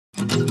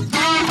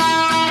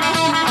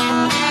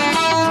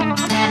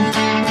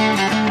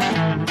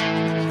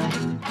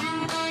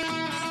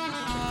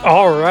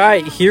All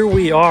right, here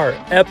we are,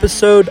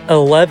 episode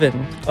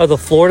 11 of the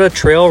Florida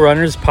Trail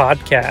Runners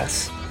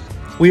podcast.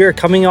 We are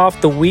coming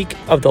off the week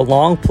of the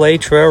Long Play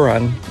Trail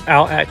Run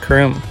out at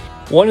Croom.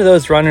 One of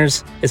those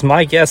runners is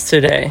my guest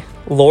today,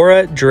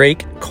 Laura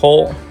Drake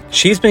Cole.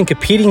 She's been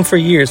competing for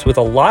years with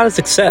a lot of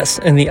success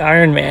in the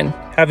Ironman,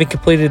 having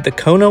completed the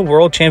KONA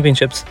World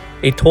Championships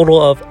a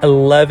total of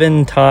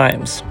 11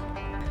 times.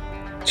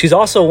 She's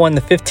also won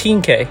the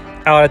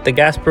 15K out at the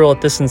Gasparilla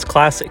Distance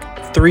Classic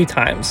 3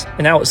 times,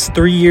 and that was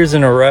 3 years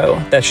in a row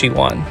that she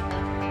won.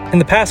 In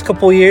the past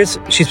couple of years,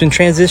 she's been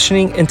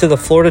transitioning into the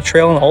Florida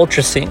trail and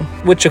ultra scene,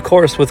 which of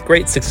course with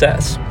great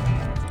success.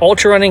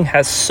 Ultra running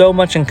has so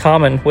much in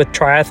common with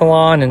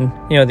triathlon and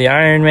the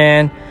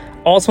Ironman.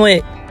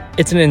 Ultimately,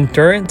 it's an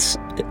endurance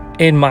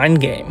and mind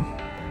game.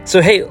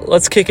 So hey,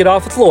 let's kick it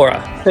off with Laura.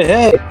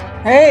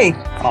 Hey.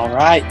 All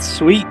right,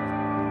 sweet.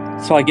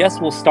 So I guess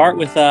we'll start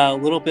with a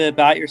little bit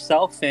about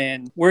yourself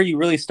and where you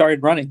really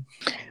started running.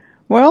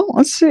 Well,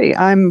 let's see.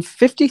 I'm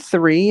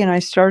 53 and I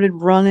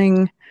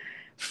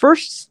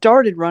first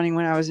started running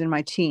when I was in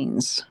my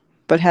teens,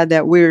 but had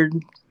that weird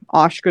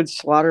Osgood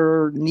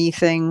Slaughter knee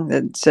thing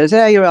that says,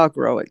 hey, you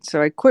outgrow it.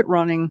 So I quit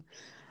running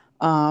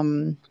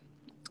and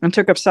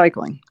took up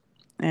cycling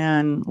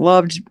and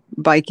loved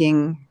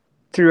biking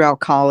throughout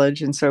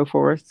college and so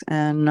forth.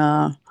 And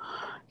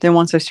then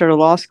once I started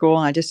law school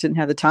and I just didn't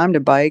have the time to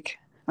bike.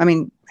 I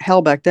mean,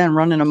 hell, back then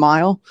running a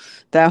mile,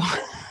 that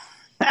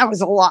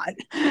was a lot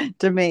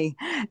to me.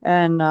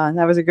 And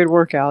that was a good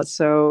workout.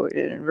 So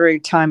very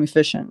time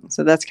efficient.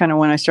 So that's kind of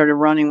when I started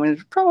running,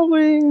 was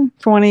probably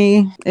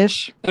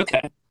 20-ish.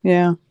 Okay.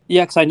 Yeah.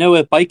 Yeah, because I know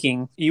with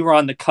biking, you were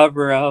on the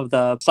cover of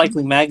the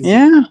cycling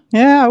magazine.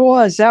 Yeah, I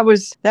was. That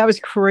was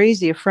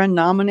crazy. A friend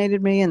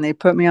nominated me and they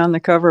put me on the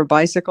cover of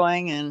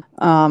Bicycling. And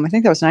I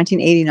think that was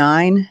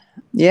 1989.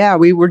 Yeah,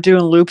 we were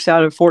doing loops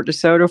out of Fort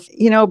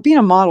DeSoto. Being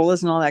a model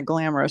isn't all that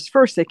glamorous.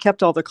 First, they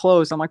kept all the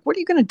clothes. I'm like, what are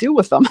you going to do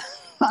with them?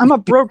 I'm a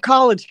broke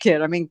college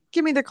kid. I mean,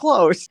 give me the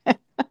clothes.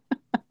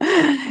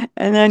 And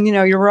then,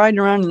 you're riding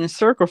around in a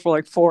circle for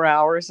like 4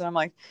 hours. And I'm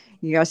like,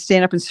 you got to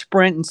stand up and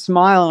sprint and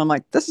smile. And I'm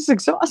like, this is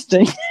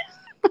exhausting.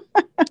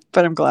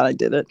 But I'm glad I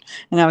did it.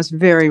 And I was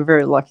very,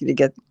 very lucky to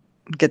get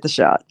the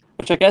shot.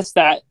 Which I guess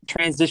that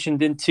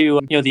transitioned into,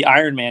 the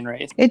Ironman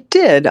race. It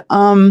did.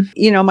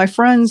 My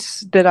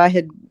friends that I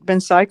had been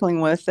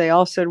cycling with, they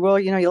all said, well,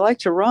 you like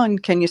to run.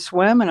 Can you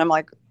swim? And I'm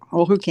like,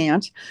 well, who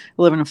can't?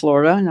 Living in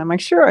Florida. And I'm like,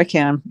 sure, I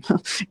can.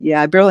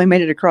 Yeah, I barely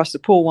made it across the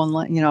pool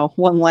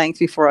one length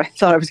before I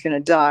thought I was going to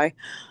die.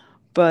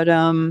 But,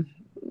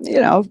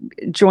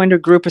 joined a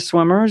group of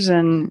swimmers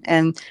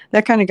and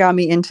that kind of got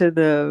me into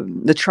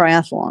the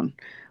triathlon,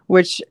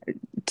 which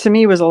to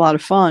me was a lot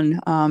of fun.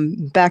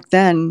 Back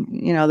then,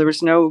 there were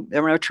no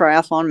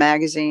triathlon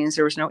magazines.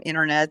 There was no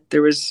internet.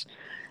 There's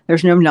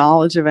no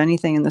knowledge of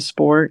anything in the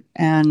sport.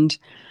 And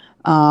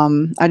I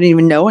didn't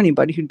even know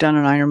anybody who'd done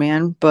an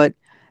Ironman, but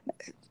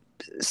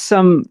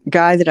some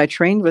guy that I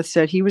trained with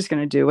said he was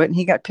going to do it and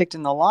he got picked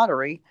in the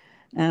lottery.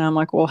 And I'm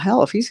like, well,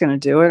 hell, if he's going to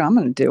do it, I'm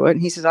going to do it.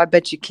 And he says, I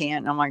bet you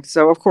can't. And I'm like,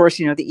 so of course,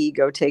 the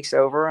ego takes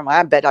over. I'm like,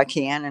 I bet I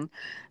can. And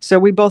so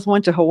we both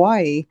went to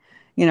Hawaii,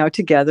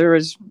 together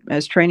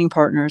as training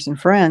partners and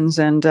friends.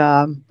 And,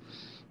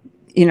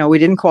 we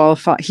didn't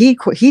qualify. He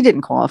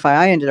didn't qualify.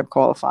 I ended up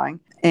qualifying.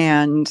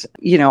 And,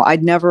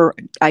 I'd never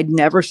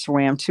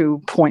swam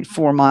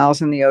 2.4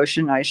 miles in the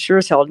ocean. I sure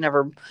as hell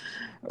never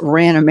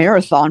ran a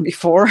marathon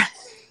before.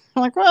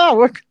 I'm like,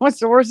 well, what's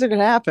the worst that could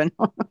happen?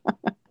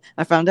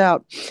 I found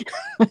out.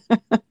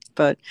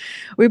 But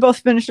we both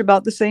finished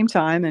about the same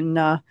time.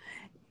 And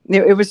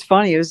it was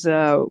funny. It was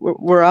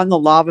we're on the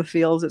lava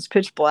fields. It's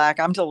pitch black.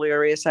 I'm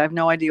delirious. I have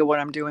no idea what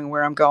I'm doing,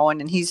 where I'm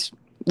going. And he's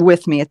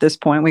with me at this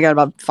point. We got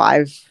about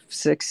 5,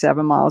 6,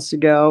 7 miles to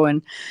go.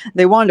 And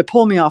they wanted to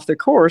pull me off the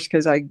course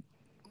because I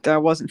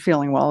wasn't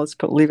feeling well.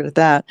 Leave it at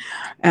that.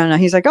 And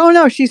he's like, oh,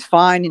 no, she's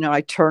fine.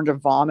 I turned to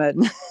vomit.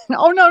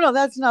 Oh, no,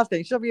 that's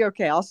nothing. She'll be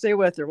okay. I'll stay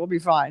with her. We'll be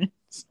fine.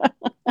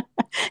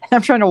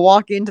 I'm trying to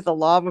walk into the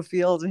lava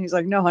fields. And he's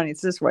like, no, honey,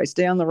 it's this way.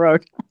 Stay on the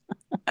road.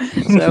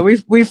 So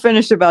we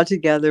finished about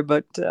together.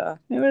 But that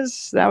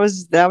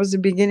was the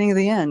beginning of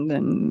the end.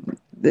 And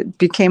it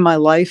became my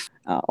life.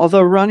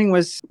 Although running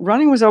was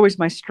always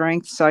my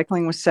strength.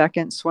 Cycling was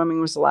second.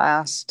 Swimming was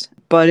last.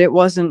 But it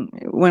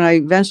wasn't. When I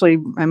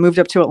moved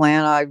up to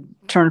Atlanta, I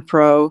turned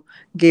pro,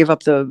 gave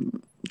up the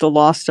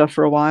law stuff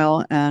for a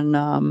while.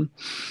 And,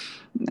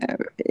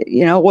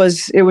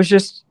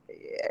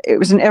 it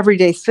was an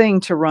everyday thing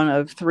to run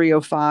a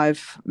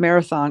 3:05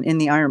 marathon in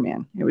the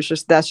Ironman.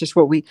 That's just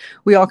what we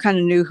all kind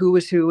of knew who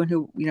was who and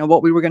who,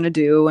 what we were going to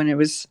do. And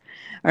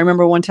I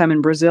remember one time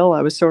in Brazil,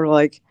 I was sort of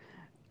like,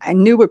 I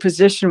knew what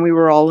position we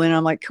were all in.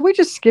 I'm like, could we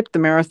just skip the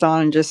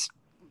marathon and just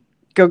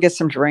go get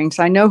some drinks?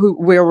 I know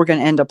where we're going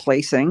to end up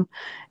placing.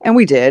 And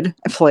we did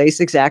place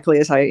exactly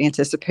as I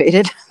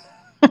anticipated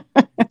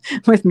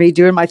with me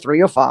doing my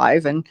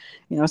 3:05 and,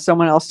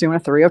 someone else doing a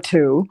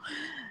 3:02.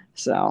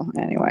 So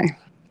anyway,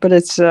 but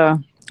it's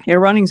Yeah,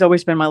 running's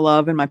always been my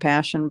love and my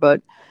passion,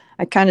 but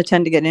I kind of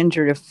tend to get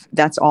injured if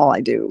that's all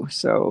I do.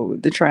 So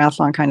the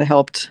triathlon kind of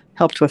helped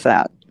with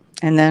that.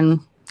 And then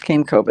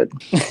came COVID.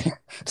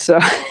 So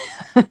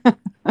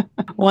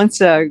once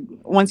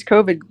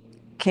COVID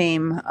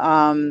came,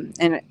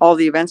 and all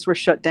the events were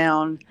shut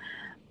down,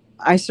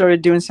 I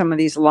started doing some of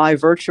these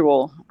live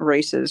virtual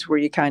races where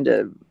you kind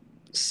of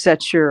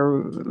send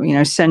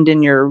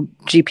in your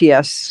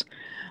GPS.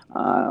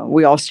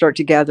 We all start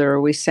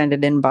together. We send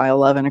it in by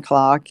 11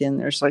 o'clock, and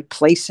there's like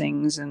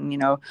placings, and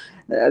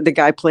the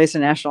guy plays the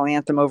national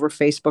anthem over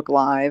Facebook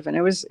Live, and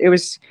it was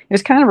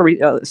kind of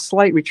a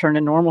slight return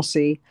to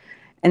normalcy.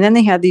 And then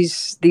they had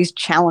these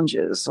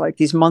challenges, like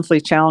these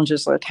monthly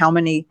challenges, like how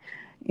many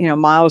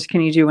miles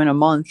can you do in a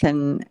month,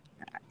 and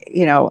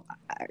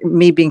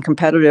me being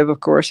competitive, of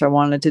course, I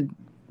wanted to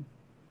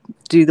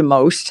do the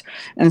most.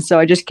 And so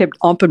I just kept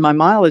upping my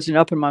mileage. And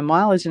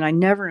I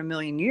never in a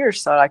million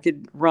years thought I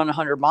could run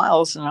 100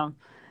 miles. And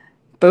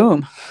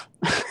boom,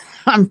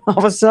 I'm all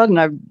of a sudden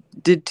I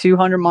did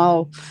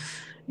 200-mile,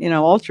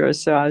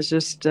 ultras. So I was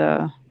just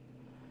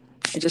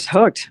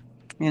hooked.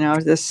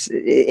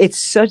 It's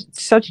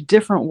such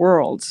different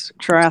worlds,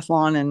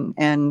 triathlon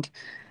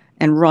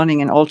and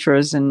running and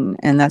ultras and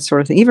that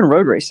sort of thing. Even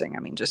road racing. I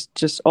mean,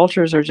 just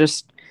ultras are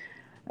just,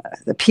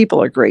 the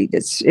people are great.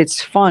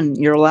 It's fun.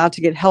 You're allowed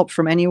to get help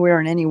from anywhere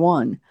and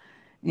anyone.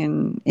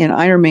 In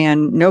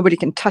Ironman, nobody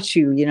can touch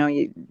you.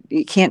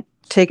 You can't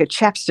take a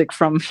chapstick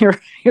from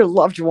your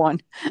loved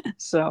one.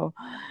 So,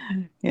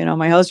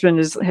 my husband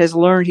has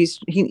learned.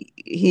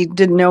 He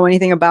didn't know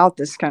anything about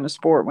this kind of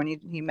sport when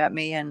he met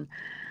me, and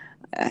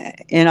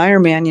in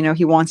Ironman,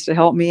 he wants to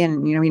help me,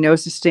 and he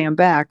knows to stand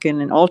back.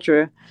 And in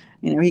ultra,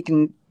 he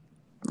can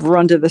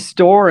run to the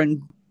store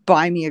and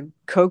buy me a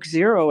Coke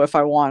Zero if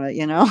I want it,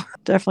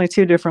 Definitely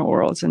two different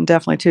worlds and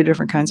definitely two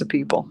different kinds of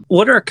people.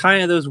 What are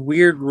kind of those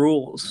weird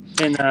rules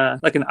in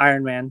like an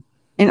Ironman?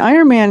 In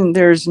Ironman,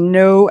 there's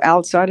no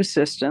outside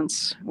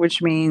assistance,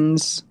 which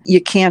means you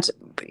can't,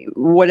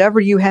 whatever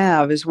you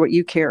have is what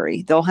you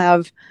carry. They'll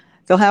have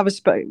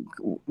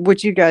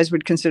what you guys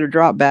would consider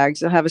drop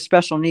bags. They'll have a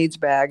special needs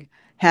bag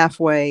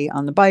halfway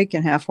on the bike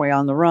and halfway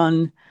on the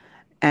run.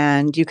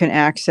 And you can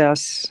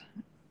access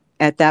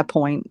at that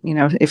point,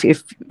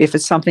 if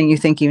it's something you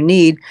think you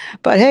need.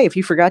 But hey, if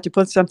you forgot to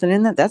put something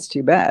in that's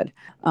too bad.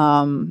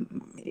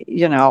 And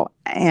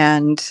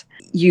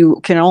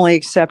you can only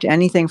accept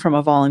anything from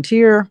a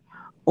volunteer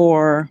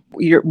or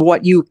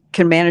what you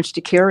can manage to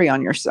carry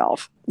on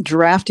yourself.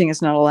 Drafting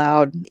is not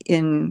allowed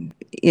in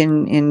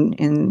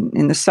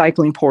the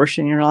cycling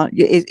portion.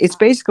 It's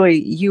basically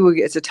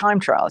it's a time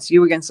trial. It's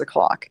you against the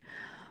clock.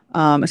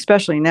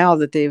 Especially now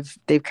that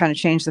they've kind of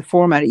changed the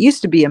format. It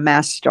used to be a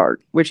mass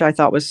start, which I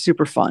thought was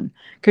super fun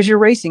because you're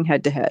racing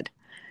head to head,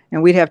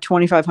 and we'd have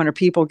 2,500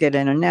 people get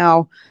in. And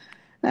now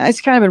it's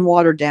kind of been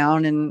watered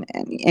down, and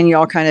you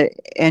all kind of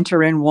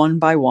enter in one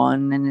by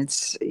one. And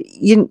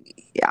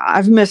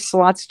I've missed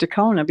slots to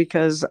Kona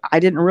because I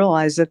didn't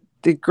realize that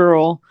the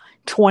girl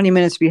 20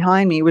 minutes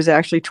behind me was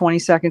actually 20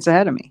 seconds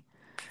ahead of me.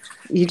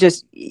 You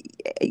just,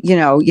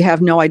 you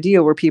have no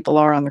idea where people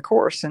are on the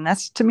course. And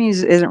that's, to me,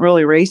 isn't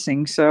really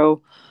racing.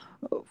 So,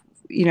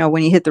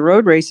 when you hit the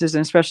road races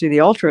and especially the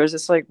ultras,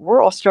 it's like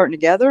we're all starting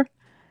together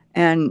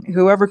and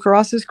whoever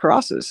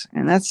crosses.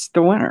 And that's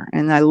the winner.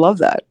 And I love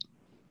that.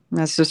 And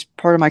that's just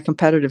part of my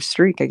competitive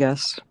streak, I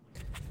guess.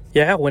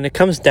 Yeah, when it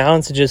comes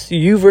down to just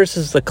you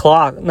versus the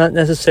clock, not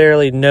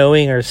necessarily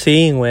knowing or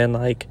seeing when,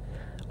 like,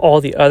 all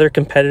the other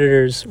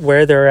competitors,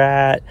 where they're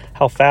at,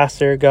 how fast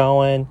they're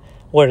going,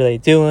 what are they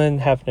doing,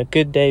 having a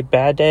good day,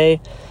 bad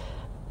day.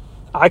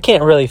 I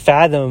can't really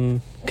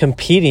fathom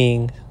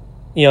competing,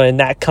 in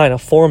that kind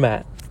of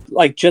format.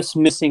 Like just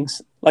missing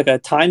like a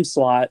time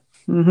slot.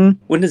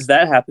 Mm-hmm. When does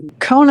that happen?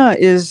 Kona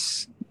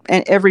is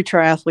every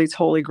triathlete's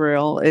holy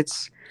grail.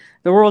 It's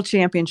the World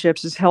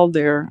Championships is held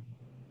there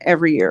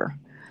every year.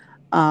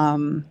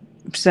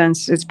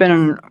 Since it's been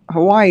in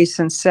Hawaii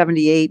since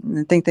 78, and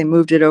I think they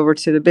moved it over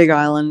to the Big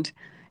Island.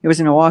 It was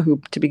in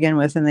Oahu to begin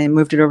with, and they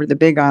moved it over to the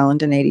Big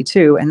Island in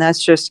 82. And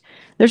there's just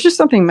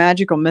something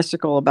magical,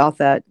 mystical about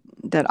that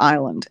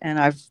island. And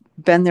I've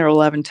been there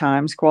 11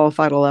 times,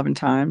 qualified 11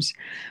 times.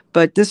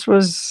 But this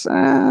was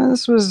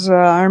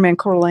Ironman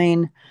Coeur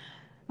d'Alene.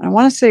 I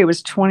want to say it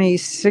was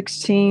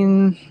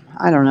 2016.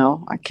 I don't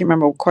know. I can't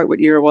remember quite what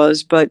year it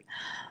was, but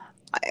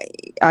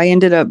I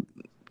ended up,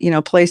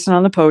 placing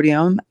on the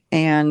podium,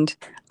 and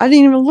I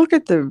didn't even look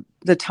at the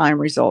time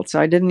results.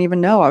 I didn't even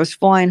know. I was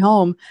flying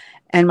home.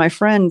 And my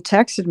friend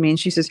texted me and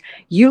she says,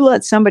 "You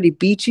let somebody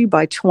beat you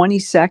by 20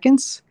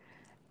 seconds?"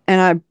 And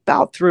I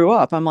about threw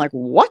up. I'm like,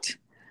 what?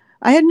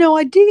 I had no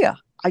idea.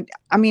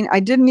 I mean,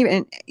 I didn't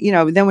even,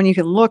 then when you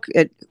can look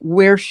at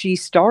where she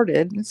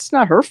started, it's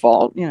not her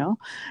fault,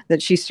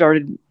 that she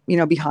started,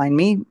 behind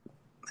me.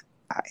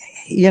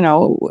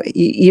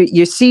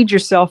 You seed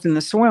yourself in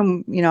the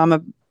swim. I'm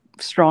a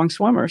strong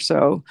swimmer.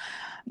 So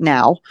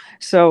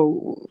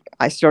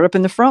I start up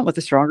in the front with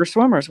the stronger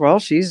swimmers. Well,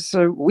 she's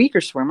a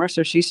weaker swimmer,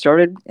 so she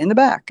started in the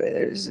back.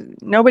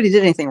 Nobody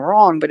did anything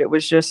wrong, but it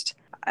was just,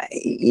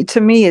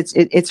 to me,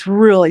 it's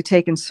really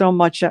taken so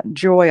much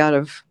joy out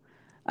of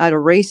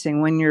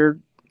racing when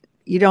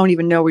you don't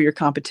even know where your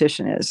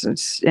competition is.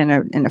 It's in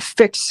a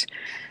fix.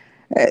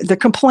 The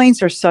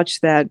complaints are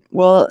such that,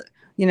 well,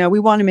 we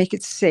want to make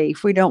it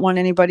safe. We don't want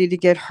anybody to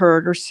get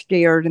hurt or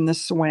scared in the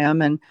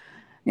swim. And,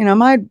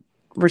 my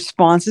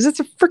response is, it's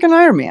a freaking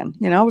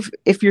Ironman.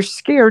 If you're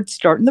scared,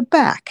 start in the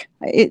back.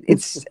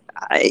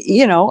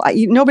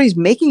 Nobody's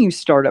making you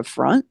start up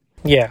front.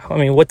 Yeah. I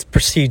mean, what's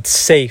perceived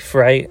safe,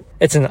 right?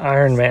 It's an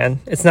Ironman.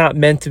 It's not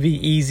meant to be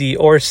easy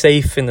or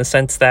safe in the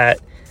sense that,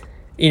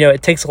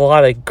 it takes a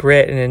lot of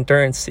grit and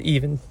endurance to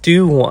even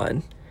do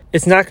one.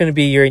 It's not going to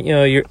be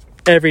your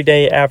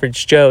everyday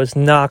average Joe is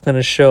not going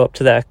to show up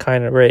to that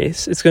kind of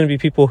race. It's going to be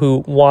people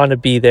who want to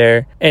be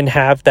there and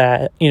have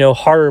that,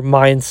 harder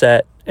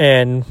mindset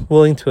and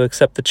willing to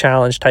accept the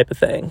challenge type of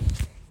thing.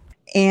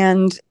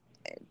 And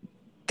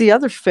the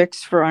other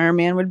fix for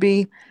Ironman would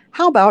be,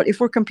 how about if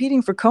we're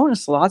competing for Kona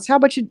slots, how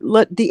about you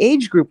let the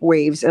age group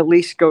waves at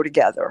least go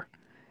together?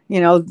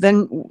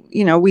 Then,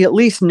 we at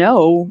least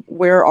know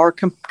where our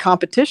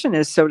competition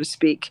is, so to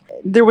speak.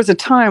 There was a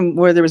time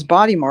where there was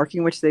body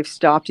marking, which they've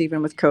stopped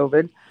even with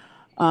COVID,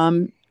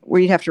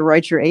 where you'd have to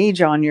write your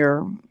age on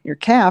your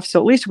calf. So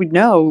at least we'd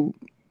know,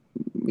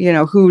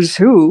 who's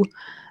who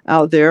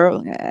out there.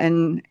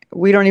 And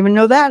we don't even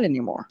know that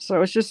anymore.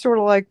 So it's just sort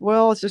of like,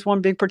 well, it's just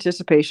one big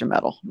participation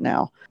medal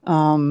now,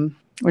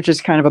 which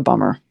is kind of a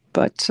bummer.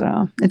 But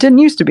it didn't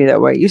used to be that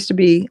way. It used to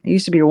be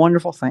a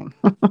wonderful thing.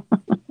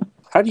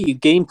 How do you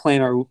game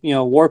plan or,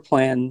 war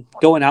plan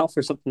going out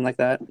for something like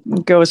that?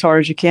 Go as hard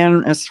as you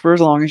can, for as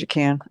long as you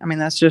can. I mean,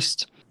 that's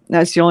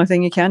the only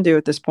thing you can do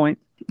at this point.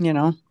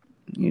 You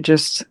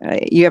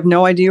have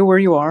no idea where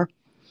you are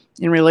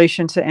in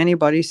relation to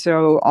anybody.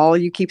 So all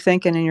you keep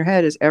thinking in your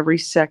head is every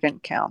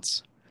second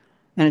counts.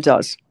 And it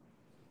does.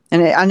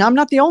 And I'm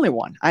not the only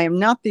one. I am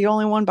not the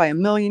only one by a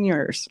million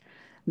years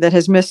that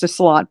has missed a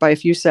slot by a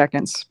few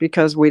seconds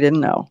because we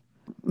didn't know.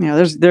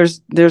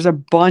 There's a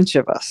bunch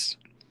of us.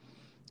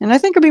 And I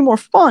think it'd be more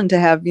fun to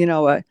have,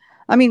 there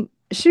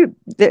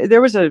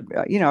was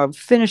a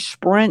Finnish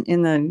sprint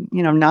in the,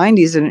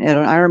 90s at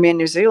an Ironman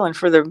New Zealand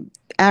for the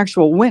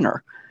actual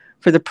winner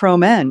for the pro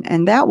men.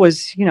 And that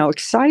was,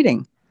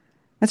 exciting.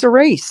 That's a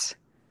race.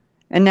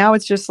 And now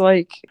it's just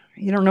like,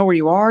 you don't know where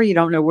you are. You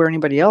don't know where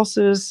anybody else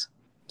is.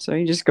 So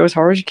you just go as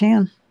hard as you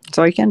can. That's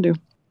all you can do.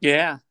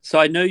 Yeah. So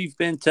I know you've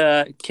been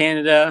to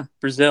Canada,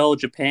 Brazil,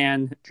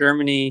 Japan,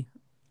 Germany,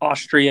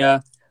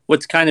 Austria.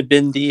 What's kind of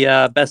been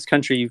the best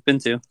country you've been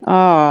to?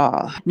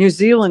 New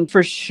Zealand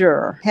for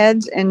sure.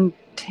 Heads and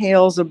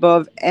tails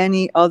above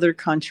any other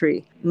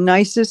country.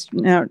 Nicest.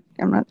 Now,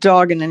 I'm not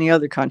dogging any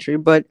other country,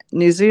 but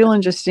New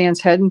Zealand just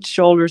stands head and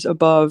shoulders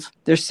above.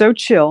 They're so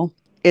chill.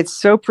 It's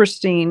so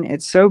pristine.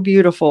 It's so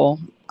beautiful.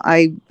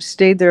 I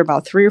stayed there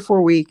about 3 or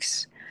 4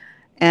 weeks.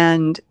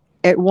 And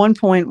at one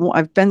point,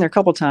 I've been there a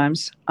couple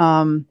times.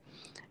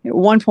 At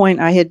one point,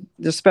 I had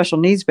the special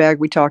needs bag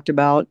we talked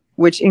about,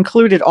 which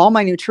included all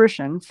my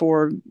nutrition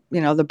for,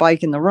 the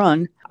bike and the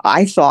run.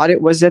 I thought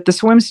it was at the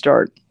swim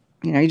start.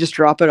 You just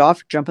drop it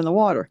off, jump in the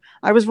water.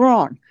 I was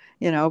wrong.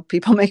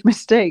 People make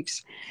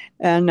mistakes.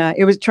 And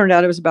turned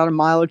out it was about a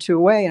mile or two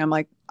away. And I'm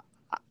like,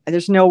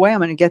 there's no way I'm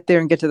going to get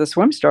there and get to the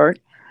swim start.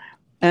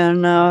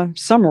 And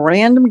some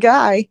random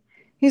guy,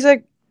 he's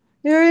like,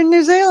 "You're in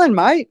New Zealand,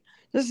 mate.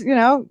 Just,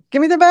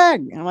 give me the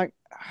bag." And I'm like,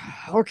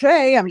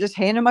 okay, I'm just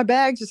handing my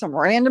bags to some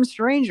random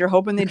stranger,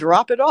 hoping they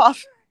drop it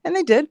off. And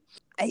they did.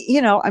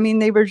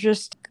 They were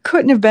just,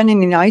 couldn't have been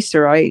any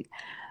nicer. I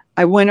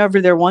went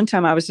over there one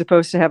time. I was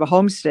supposed to have a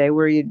homestay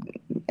where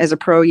as a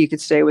pro, you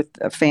could stay with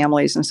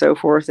families and so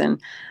forth. And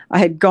I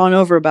had gone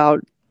over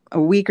about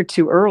a week or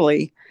two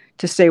early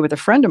to stay with a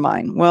friend of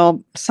mine.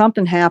 Well,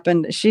 something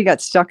happened. She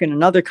got stuck in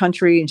another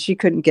country and she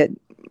couldn't get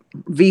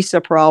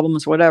visa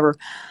problems, whatever.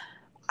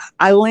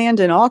 I land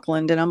in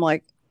Auckland and I'm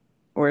like,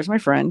 where's my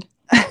friend?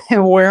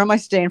 And where am I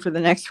staying for the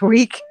next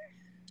week?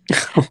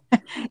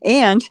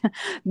 And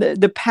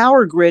the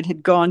power grid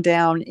had gone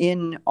down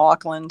in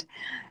Auckland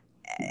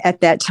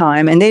at that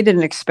time, and they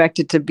didn't expect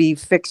it to be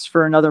fixed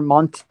for another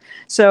month.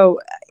 So,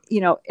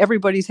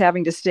 everybody's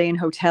having to stay in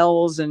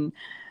hotels, and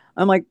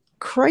I'm like,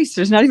 Christ,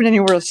 there's not even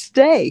anywhere to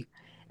stay.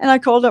 And I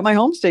called up my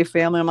homestay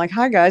family. I'm like,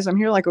 "Hi guys, I'm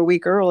here like a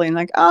week early." And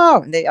like,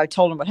 "Oh," and I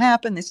told them what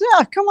happened. They said,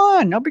 "Come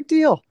on, no big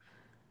deal."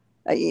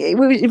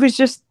 It was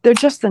just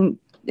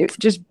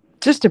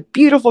a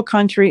beautiful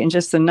country and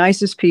just the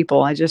nicest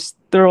people. I just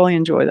thoroughly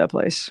enjoy that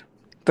place.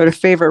 But a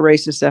favorite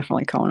race is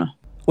definitely Kona.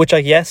 Which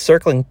I guess,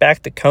 circling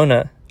back to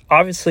Kona,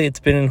 obviously it's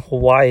been in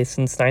Hawaii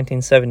since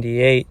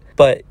 1978,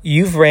 but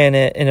you've ran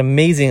it an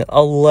amazing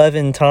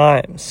 11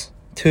 times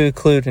to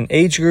include an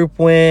age group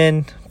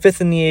win,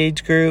 5th in the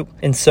age group,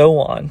 and so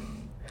on.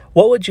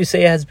 What would you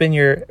say has been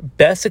your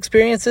best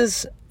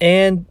experiences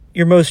and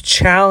your most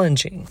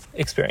challenging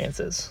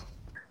experiences?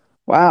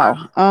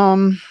 Wow.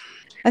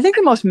 I think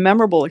the most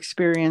memorable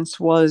experience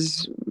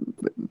was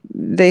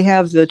they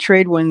have the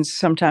trade winds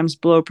sometimes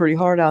blow pretty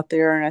hard out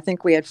there. And I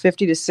think we had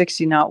 50 to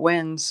 60 knot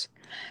winds.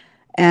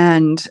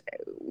 And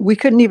we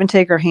couldn't even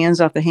take our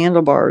hands off the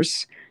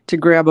handlebars to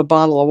grab a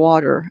bottle of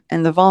water.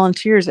 And the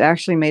volunteers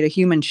actually made a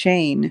human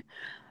chain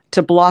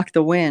to block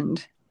the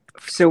wind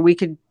so we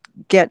could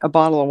get a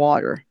bottle of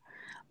water,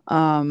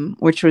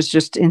 which was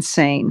just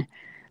insane.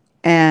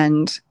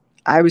 And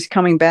I was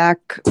coming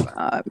back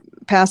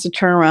past the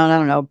turnaround. I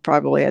don't know,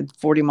 probably had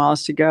 40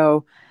 miles to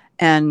go.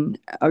 And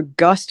a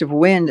gust of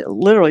wind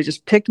literally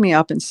just picked me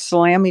up and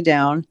slammed me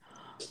down.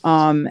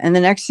 And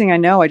the next thing I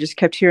know, I just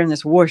kept hearing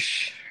this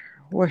whoosh,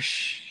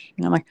 whoosh.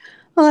 And I'm like,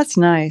 oh, that's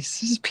nice.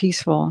 This is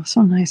peaceful.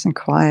 So nice and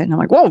quiet. And I'm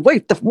like, whoa,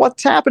 wait,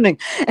 what's happening?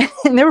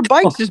 And there were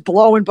bikes just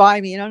blowing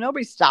by me.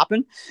 Nobody's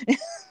stopping.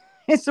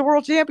 It's the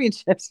World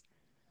Championships.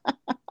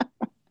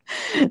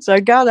 So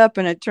I got up,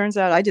 and it turns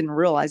out I didn't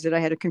realize it. I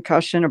had a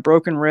concussion, a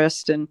broken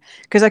wrist, and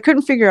because I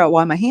couldn't figure out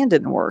why my hand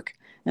didn't work.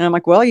 And I'm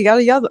like, well, you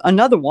got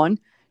another one.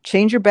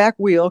 Change your back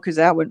wheel, because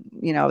that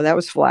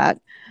was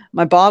flat.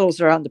 My bottles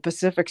are out in the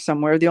Pacific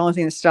somewhere. The only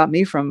thing that stopped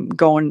me from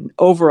going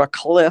over a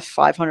cliff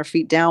 500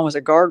 feet down was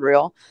a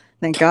guardrail.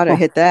 Thank God I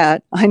hit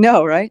that. I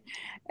know, right?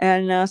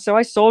 And so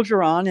I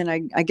soldier on, and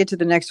I get to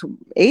the next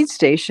aid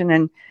station,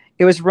 and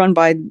it was run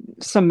by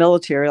some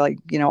military, like,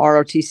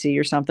 ROTC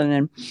or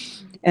something.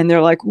 And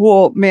they're like,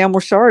 well, ma'am, we're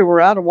sorry, we're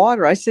out of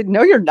water. I said,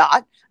 no, you're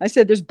not. I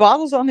said, there's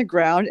bottles on the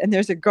ground, and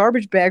there's a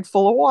garbage bag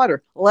full of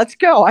water. Let's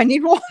go. I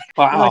need water.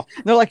 Wow.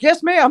 They're like,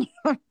 yes, ma'am.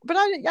 But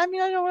I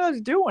know what I was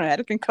doing. I had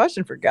a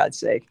concussion, for God's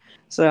sake.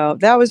 So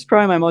that was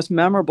probably my most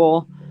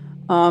memorable.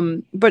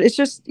 But it's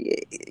just,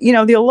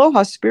 the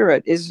Aloha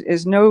spirit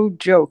is no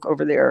joke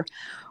over there.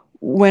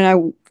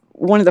 One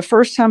of the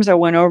first times I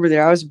went over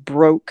there, I was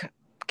broke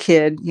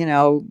kid,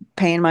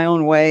 paying my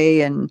own way.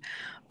 And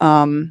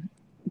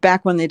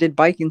back when they did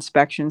bike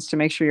inspections to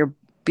make sure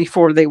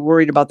before they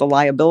worried about the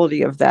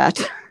liability of that,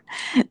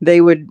 they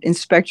would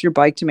inspect your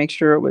bike to make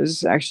sure it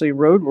was actually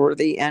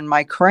roadworthy. And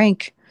my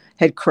crank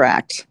had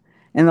cracked.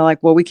 And they're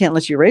like, well, we can't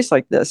let you race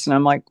like this. And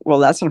I'm like, well,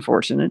 that's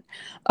unfortunate.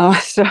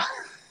 So,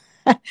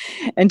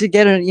 and to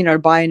get to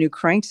buy a new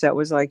crank set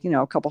was like,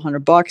 a couple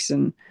 $100.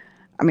 And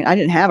I mean, I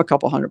didn't have a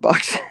couple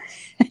 $100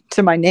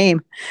 to my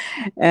name.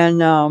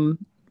 And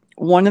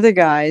one of the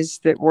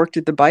guys that worked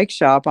at the bike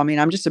shop, I mean,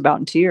 I'm just about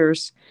in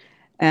tears.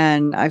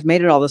 And I've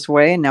made it all this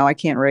way, and now I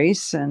can't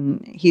race.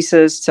 And he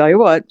says, tell you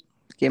what,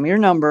 give me your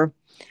number.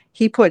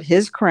 He put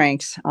his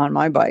cranks on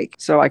my bike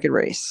so I could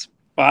race.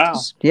 Wow.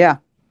 Yeah.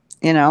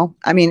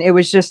 I mean,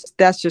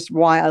 that's just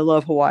why I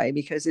love Hawaii,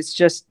 because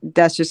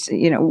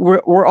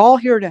we're all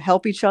here to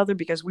help each other,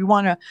 because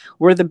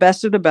we're the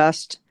best of the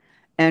best,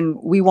 and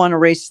we want to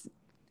race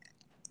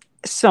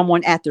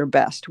someone at their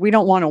best. We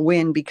don't want to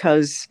win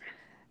because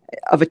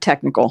of a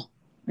technical,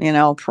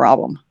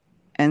 problem.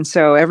 And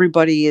so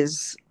everybody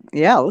is,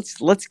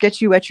 let's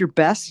get you at your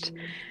best,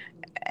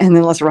 and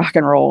then let's rock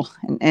and roll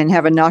and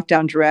have a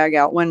knockdown drag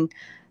out. When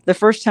the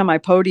first time I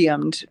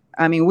podiumed,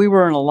 I mean, we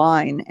were in a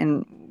line,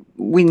 and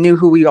we knew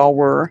who we all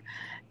were,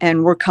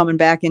 and we're coming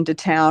back into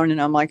town.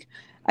 And I'm like,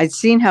 I'd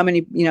seen how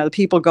many, the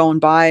people going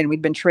by, and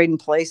we'd been trading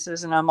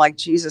places. And I'm like,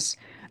 Jesus,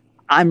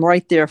 I'm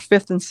right there.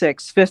 5th and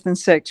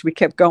 6th. We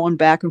kept going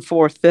back and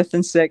forth, 5th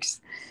and 6th.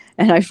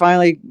 And I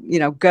finally,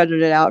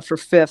 gutted it out for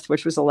 5th,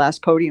 which was the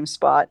last podium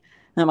spot.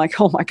 And I'm like,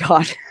 oh my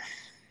God,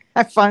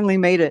 I finally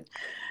made it.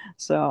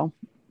 So,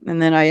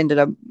 and then I ended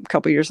up a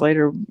couple years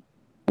later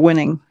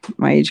winning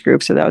my age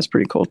group. So that was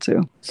pretty cool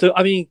too. So,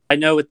 I mean, I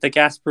know with the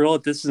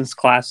Gasparilla Distance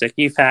Classic,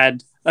 you've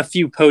had a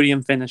few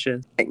podium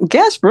finishes.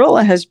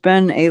 Gasparilla has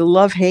been a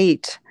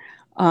love-hate.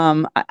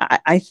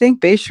 I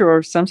think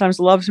Bayshore sometimes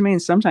loves me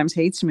and sometimes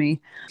hates me.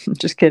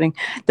 Just kidding.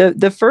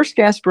 The first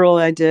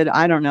Gasparilla I did,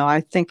 I don't know.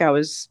 I think I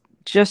was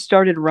just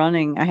started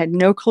running. I had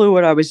no clue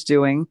what I was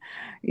doing.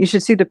 You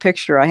should see the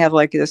picture. I have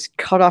like this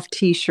cut off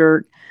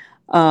t-shirt,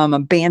 a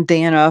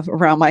bandana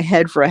around my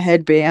head for a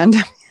headband.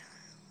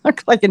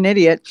 Look like an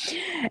idiot.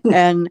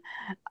 And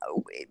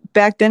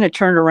back then it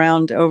turned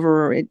around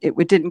over,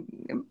 it didn't,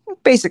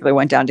 basically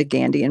went down to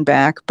Gandy and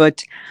back.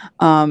 But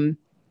I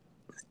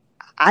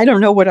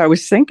don't know what I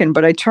was thinking,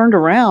 but I turned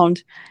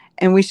around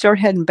and we start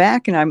heading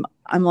back, and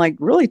I'm like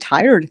really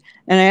tired.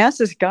 And I asked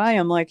this guy,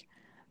 I'm like,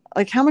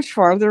 how much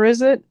farther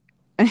is it?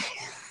 And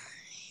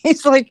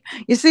he's like,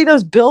 you see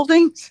those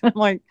buildings? I'm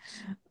like,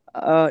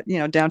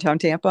 downtown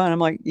Tampa. And I'm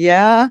like,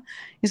 yeah.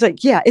 He's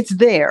like, yeah, it's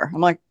there.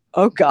 I'm like,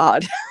 oh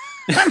God,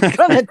 I'm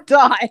gonna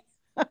die.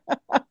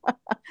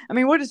 I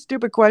mean, what a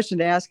stupid question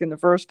to ask in the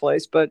first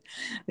place, but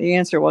the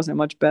answer wasn't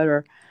much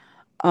better.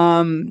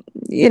 I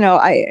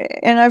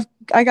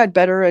got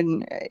better,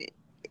 and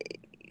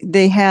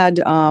they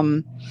had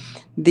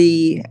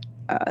they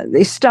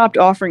stopped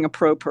offering a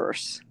pro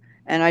purse.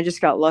 And I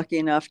just got lucky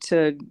enough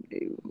to,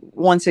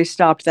 once they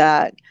stopped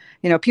that,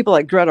 people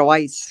like Greta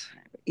Weiss,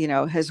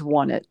 has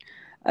won it,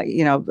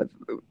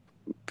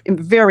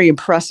 very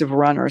impressive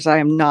runners. I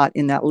am not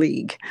in that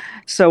league.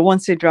 So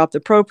once they dropped the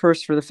pro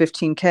purse for the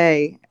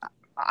 15K,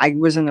 I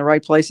was in the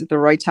right place at the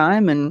right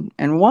time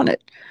and won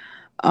it.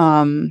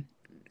 And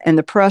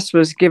the press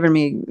was giving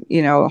me,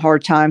 a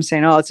hard time,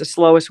 saying, oh, it's the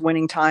slowest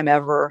winning time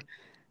ever.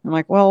 I'm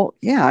like, well,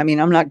 yeah, I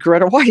mean, I'm not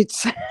Greta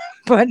Weiss,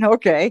 but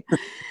okay.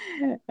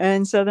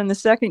 And so then the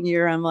second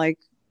year, I'm like,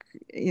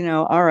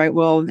 all right,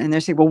 well, and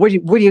they're saying, well, what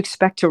do you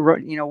expect to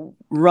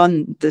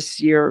run this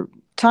year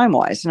time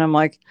wise? And I'm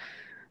like,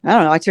 I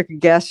don't know. I took a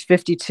guess,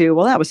 52.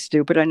 Well, that was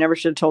stupid. I never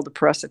should have told the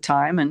press the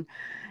time. And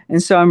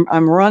so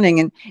I'm running,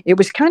 and it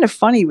was kind of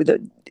funny with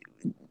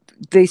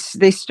they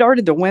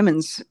started the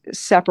women's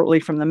separately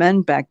from the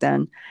men back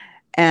then.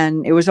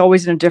 And it was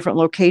always in a different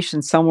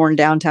location, somewhere in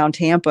downtown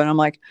Tampa. And I'm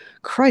like,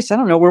 Christ, I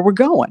don't know where we're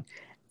going.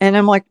 And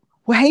I'm like,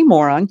 well, hey,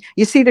 moron,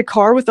 you see the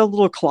car with a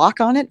little clock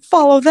on it?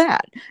 Follow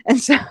that. And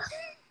so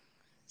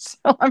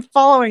I'm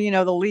following,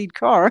 the lead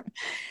car,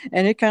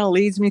 and it kind of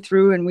leads me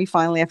through. And we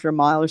finally, after a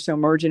mile or so,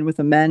 merge in with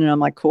the men. And I'm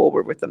like, cool,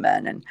 we're with the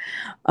men. And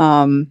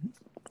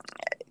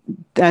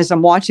as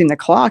I'm watching the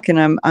clock, and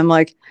I'm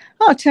like,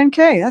 oh,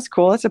 10K, that's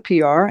cool. That's a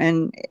PR.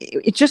 And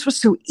it just was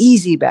so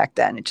easy back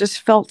then. It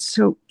just felt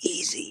so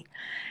easy.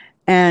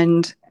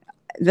 And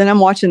then I'm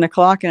watching the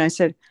clock, and I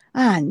said,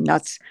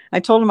 nuts.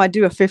 I told him I'd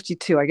do a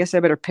 52. I guess I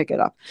better pick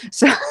it up.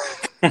 So,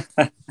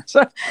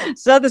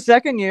 so the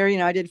second year,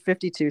 I did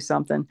 52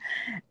 something.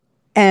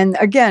 And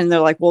again, they're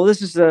like, well,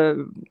 this is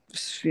the,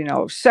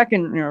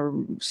 second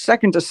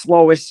to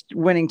slowest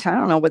winning time. I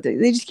don't know what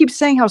they just keep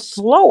saying how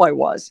slow I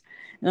was.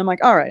 And I'm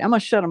like, all right, I'm going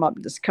to shut them up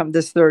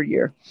this third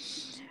year.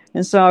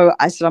 And so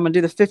I said, I'm going to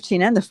do the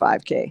 15 and the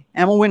 5K,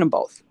 and I'm going to win them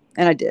both.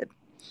 And I did.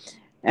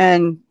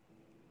 And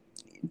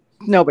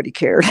nobody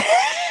cared.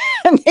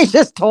 And they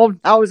just told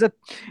I was the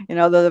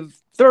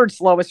third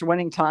slowest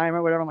winning time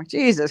or whatever. I'm like,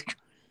 Jesus.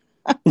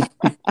 But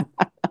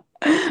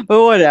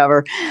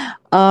whatever.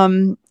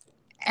 And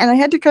I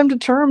had to come to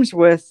terms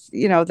with,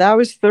 that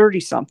was 30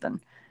 something.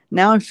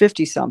 Now I'm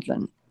 50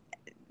 something,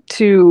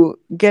 to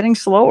getting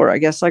slower, I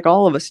guess, like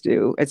all of us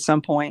do at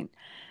some point.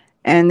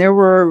 And there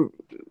were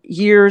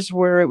years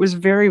where it was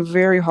very,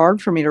 very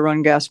hard for me to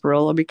run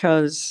Gasparilla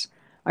because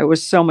I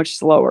was so much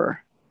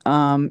slower.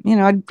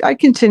 I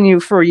continue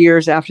for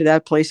years after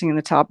that, placing in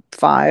the top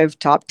 5,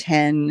 top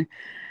 10,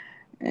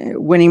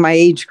 winning my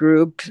age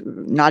group,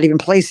 not even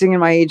placing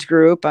in my age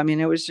group. I mean,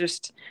 it was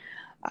just,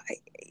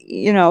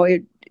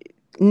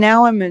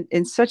 now I'm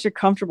in such a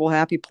comfortable,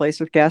 happy place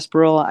with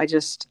Gasparilla.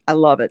 I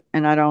love it.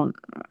 And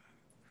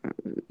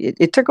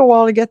it took a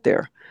while to get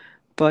there,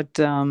 but,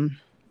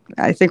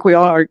 I think we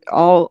all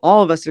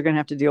of us are going to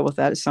have to deal with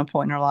that at some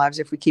point in our lives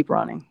if we keep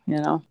running,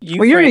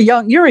 you're a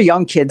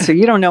young kid, so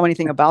you don't know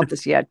anything about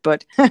this yet,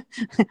 but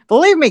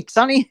believe me,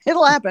 Sonny,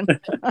 it'll happen.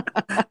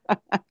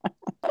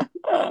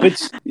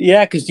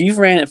 Because you've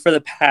ran it for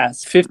the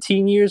past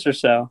 15 years or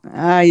so.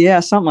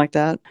 Yeah, something like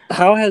that.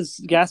 How has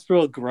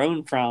Gasparilla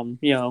grown from,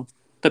 the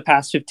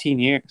past 15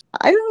 years?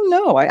 I don't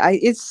know.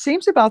 It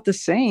seems about the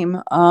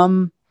same.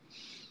 To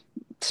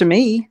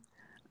me.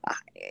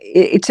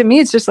 To me,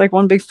 it's just like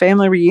one big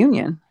family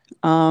reunion.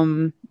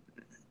 I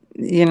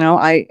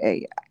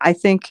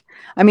think,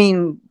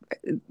 the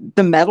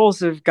medals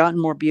have gotten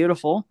more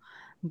beautiful.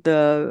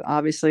 But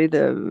other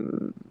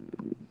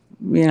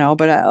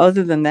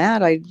than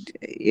that,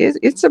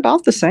 it's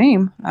about the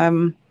same.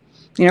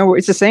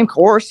 It's the same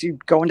course. You're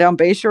going down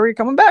Bayshore, you're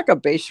coming back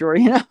up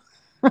Bayshore,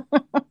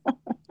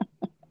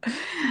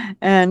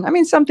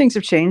 And some things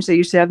have changed. They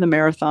used to have the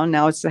marathon.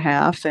 Now it's the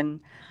half. And,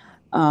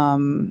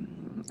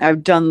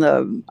 I've done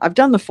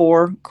the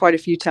 4 quite a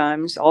few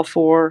times, all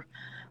 4,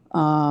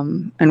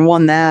 and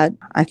won that.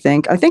 I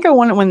think I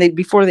won it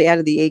before they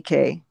added the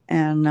 8K,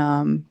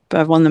 and but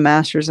I've won the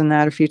Masters in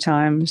that a few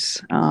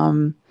times.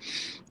 But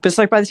it's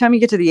like by the time you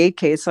get to the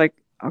 8K, it's like,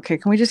 okay,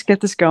 can we just get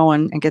this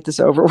going and get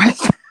this over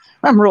with?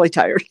 I'm really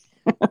tired.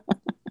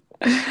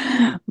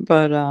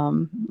 But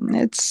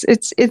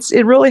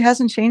it really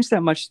hasn't changed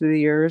that much through the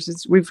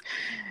years. We've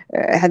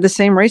had the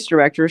same race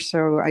director,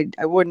 so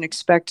I wouldn't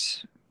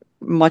expect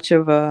much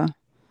of a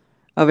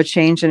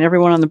change, and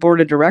everyone on the board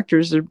of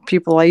directors are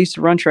people I used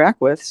to run track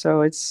with.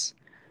 So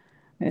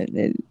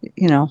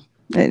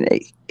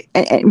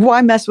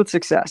why mess with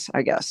success,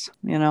 I guess,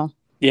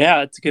 Yeah,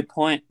 that's a good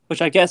point.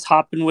 Which I guess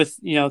hopping with,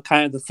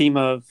 kind of the theme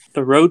of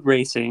the road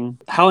racing,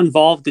 how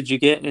involved did you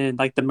get in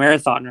like the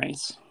marathon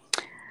race?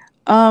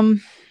 Oddly,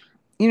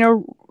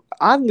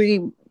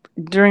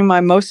 during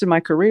most of my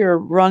career,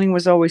 running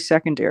was always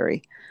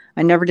secondary.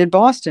 I never did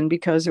Boston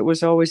because it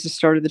was always the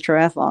start of the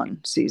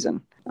triathlon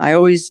season. I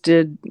always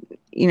did,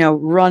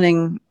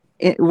 running.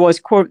 It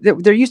was, quote,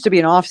 there used to be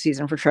an off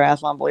season for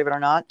triathlon, believe it or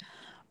not.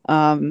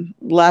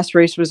 Last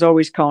race was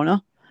always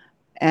Kona,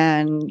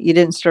 and you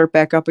didn't start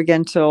back up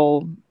again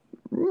till,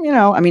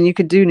 you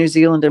could do New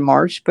Zealand in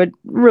March, but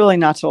really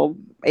not till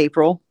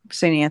April.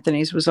 St.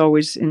 Anthony's was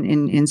always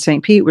in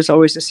St. Pete was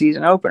always the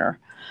season opener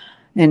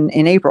in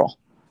April.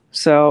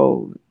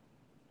 So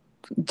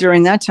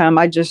during that time,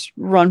 I just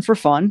run for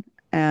fun.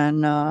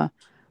 And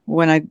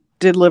when I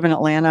did live in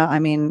Atlanta, I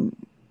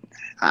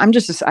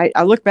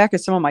look back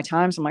at some of my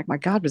times. I'm like, my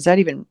God,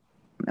 that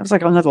was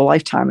like another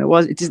lifetime.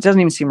 It just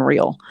doesn't even seem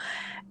real.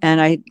 And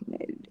I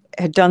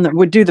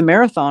would do the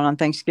marathon on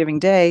Thanksgiving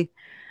Day,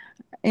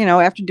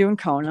 after doing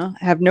Kona,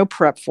 have no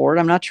prep for it.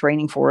 I'm not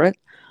training for it.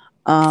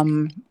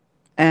 And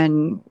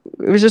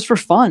it was just for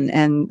fun.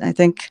 And I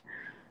think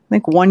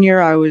one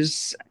year I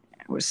was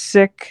was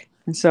sick.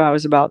 And so I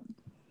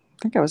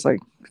think I was like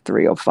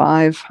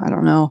 305. I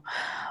don't know.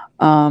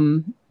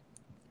 And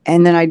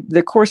then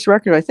the course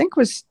record, I think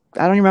I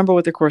don't even remember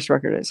what the course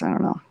record is. I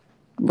don't know.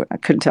 I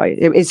couldn't tell you.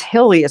 It's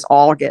hilly as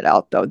all get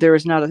out, though. There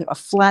is not a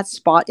flat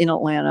spot in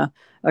Atlanta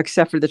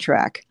except for the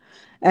track.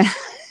 And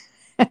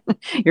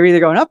you're either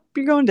going up,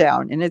 you're going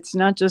down. And it's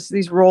not just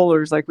these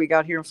rollers like we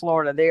got here in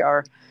Florida. They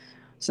are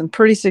some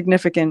pretty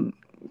significant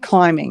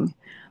climbing.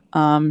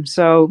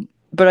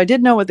 But I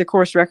did know what the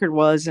course record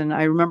was. And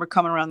I remember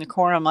coming around the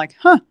corner. I'm like,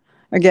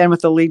 again,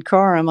 with the lead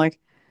car. I'm like,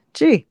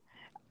 gee,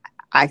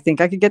 I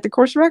think I could get the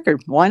course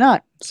record. Why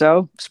not?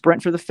 So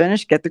sprint for the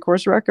finish, get the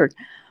course record.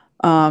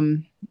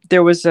 I've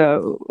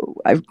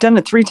done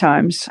it 3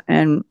 times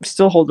and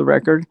still hold the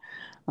record.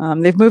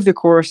 They've moved the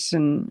course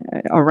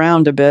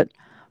around a bit,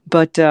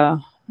 but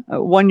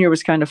one year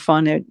was kind of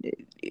fun.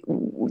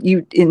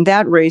 In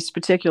that race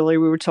particularly,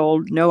 we were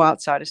told no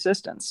outside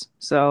assistance.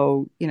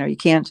 So, you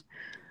can't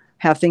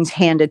have things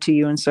handed to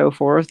you and so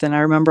forth. And I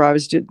remember I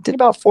did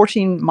about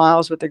 14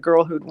 miles with a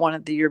girl who'd won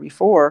it the year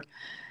before.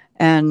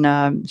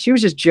 And she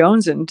was just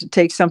jonesing to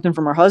take something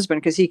from her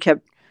husband because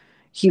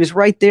he was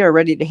right there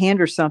ready to hand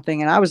her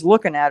something. And I was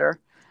looking at her,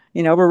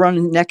 we're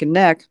running neck and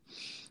neck.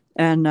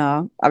 And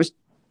I was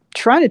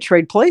trying to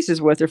trade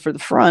places with her for the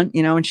front,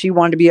 and she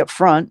wanted to be up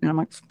front. And I'm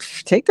like,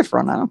 take the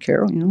front. I don't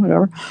care,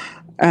 whatever.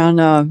 And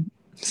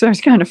so it's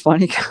kind of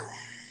funny.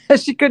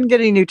 She couldn't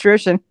get any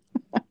nutrition.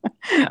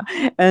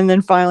 And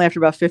then finally, after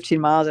about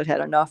 15 miles, I'd had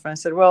enough. And I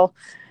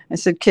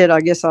said, kid, I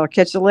guess I'll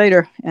catch you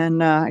later.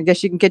 And I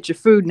guess you can get your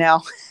food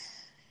now.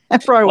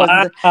 That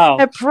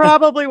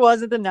probably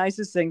wasn't the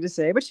nicest thing to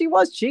say, but she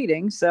was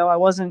cheating. So I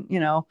wasn't,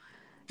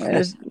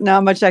 there's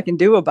not much I can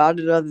do about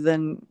it other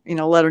than,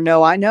 let her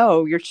know, I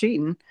know you're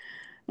cheating.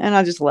 And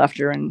I just left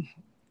her and,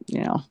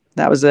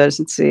 that was it. I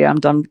said, see, I'm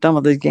done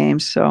with these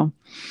games. So,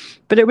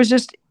 but it was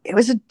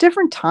a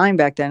different time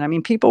back then. I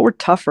mean, people were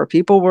tougher.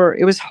 It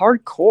was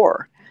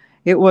hardcore.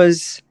 It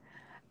was,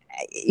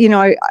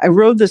 I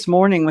rode this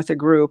morning with a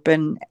group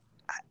and,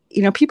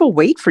 people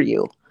wait for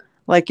you.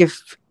 Like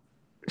if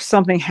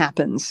something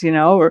happens,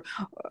 or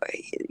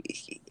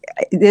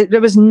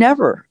it was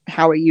never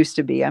how it used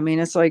to be. I mean,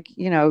 it's like,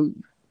 you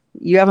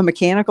have a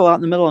mechanical out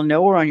in the middle of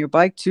nowhere on your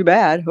bike. Too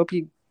bad. Hope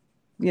we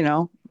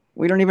don't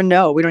even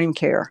know. We don't even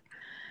care.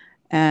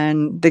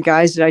 And the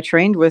guys that I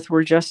trained with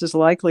were just as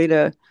likely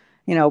to,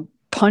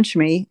 punch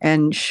me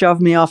and shove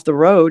me off the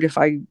road if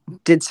I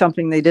did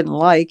something they didn't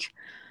like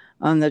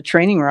on the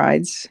training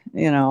rides,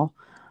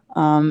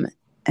 and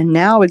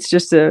now it's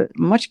just a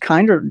much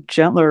kinder,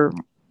 gentler.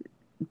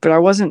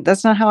 But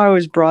that's not how I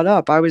was brought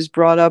up. I was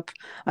brought up,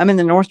 I'm in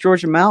the North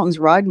Georgia mountains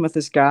riding with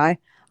this guy.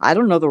 I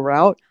don't know the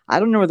route. I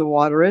don't know where the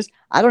water is.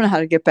 I don't know how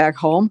to get back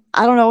home.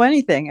 I don't know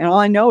anything. And all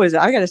I know is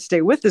I got to stay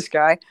with this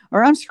guy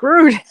or I'm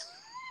screwed.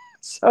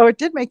 So it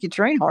did make you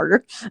train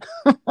harder.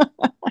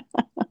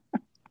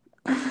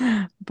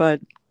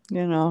 But,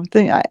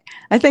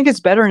 I think it's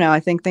better now. I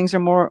think things are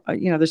more,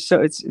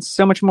 it's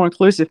so much more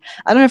inclusive.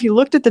 I don't know if you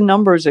looked at the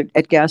numbers at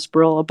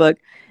Gasparilla, but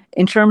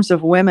in terms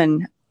of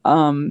women,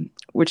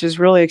 which is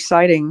really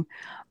exciting.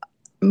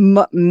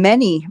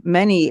 Many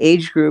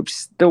age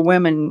groups, the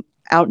women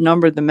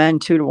outnumbered the men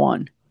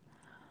 2-1,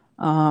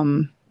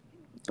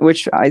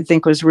 which I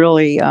think was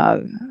really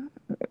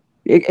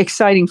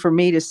exciting for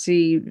me to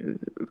see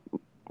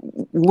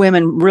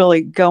women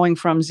really going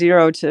from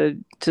 0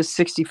 to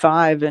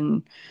 65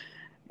 and,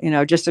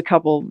 just a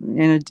couple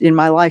in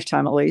my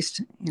lifetime, at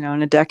least, in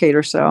a decade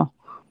or so.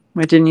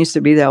 It didn't used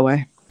to be that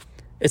way.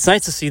 It's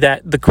nice to see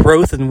that the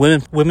growth in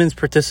women's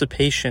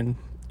participation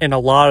in a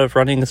lot of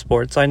running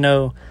sports. I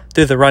know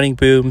through the running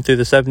boom, through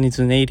the 70s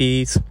and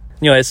 80s,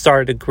 it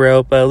started to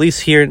grow, but at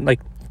least here in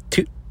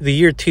the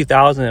year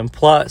 2000 and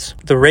plus,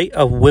 the rate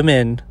of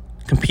women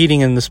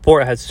competing in the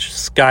sport has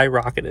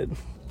skyrocketed.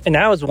 And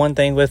that was one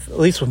thing at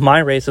least with my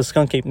race, the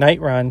Skunk Cape Night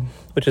Run,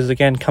 which is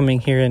again coming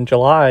here in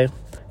July.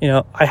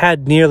 I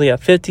had nearly a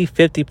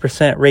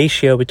 50%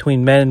 ratio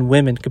between men and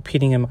women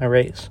competing in my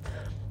race.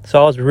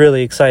 So I was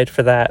really excited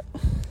for that.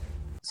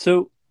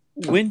 So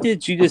when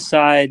did you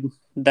decide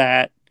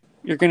that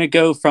you're going to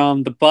go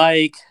from the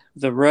bike,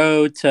 the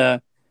road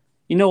to,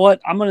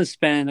 I'm going to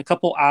spend a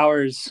couple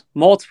hours,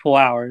 multiple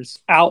hours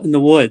out in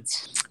the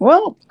woods?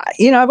 Well,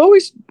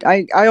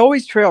 I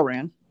always trail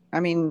ran.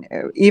 I mean,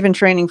 even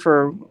training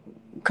for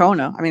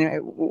KONA,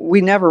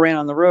 we never ran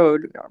on the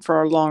road for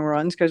our long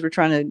runs because we're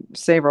trying to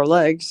save our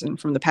legs and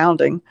from the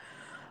pounding.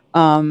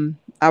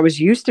 I was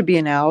used to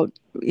being out.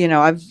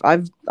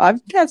 I've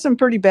had some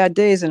pretty bad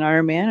days in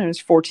Ironman, and it was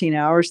 14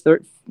 hours,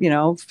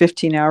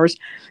 15 hours.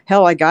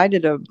 Hell, I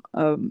guided a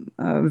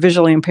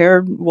visually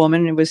impaired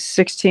woman. It was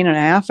 16 and a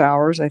half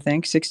hours, I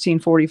think,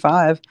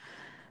 16:45.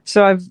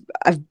 So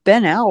I've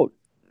been out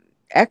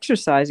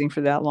exercising for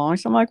that long.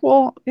 So I'm like,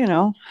 well,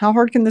 how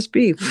hard can this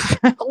be?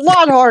 A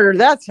lot harder.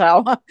 That's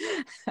how.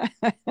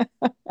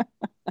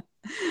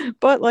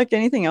 But like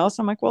anything else,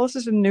 I'm like, well, this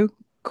is a new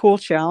cool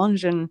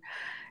challenge. And,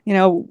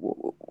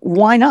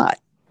 why not?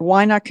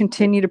 Why not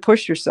continue to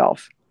push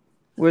yourself?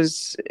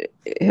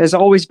 has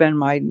always been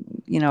my,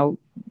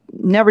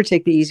 never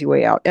take the easy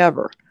way out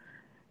ever.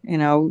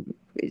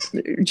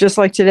 Just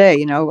like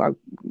today,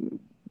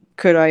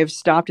 could I have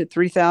stopped at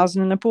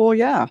 3,000 in the pool?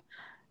 Yeah.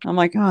 I'm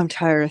like, oh, I'm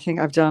tired. I think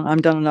I'm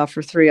done enough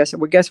for 3. I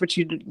said, well,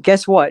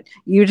 guess what?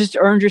 You just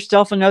earned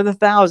yourself another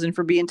 1,000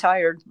 for being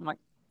tired. I'm like,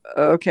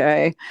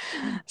 okay.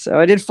 So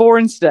I did 4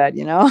 instead,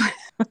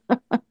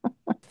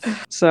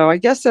 So I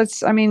guess the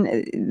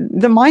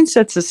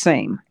mindset's the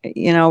same,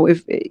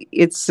 if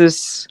it's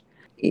this,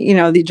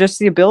 just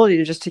the ability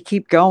to just to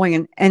keep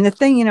going. And the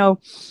thing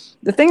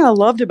I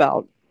loved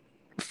about,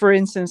 for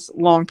instance,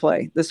 long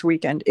play this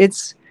weekend,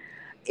 it's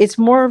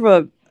more of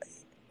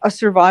a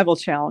survival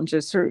challenge.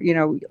 It's,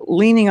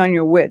 leaning on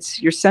your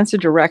wits, your sense of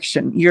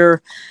direction.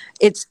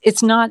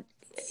 It's not,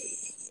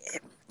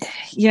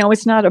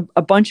 it's not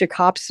a bunch of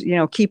cops,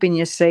 keeping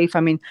you safe. I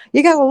mean,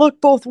 you got to look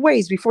both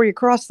ways before you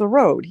cross the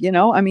road.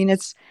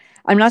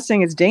 I'm not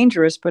saying it's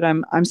dangerous, but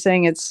I'm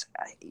saying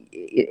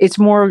it's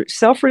more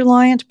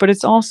self-reliant, but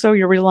it's also,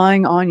 you're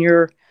relying on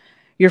your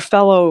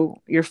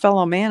fellow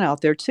man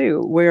out there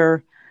too,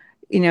 where,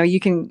 you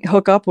can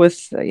hook up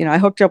with, I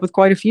hooked up with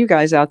quite a few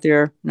guys out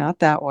there, not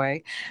that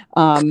way.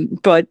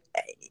 But,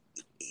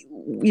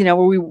 we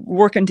were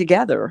working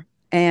together,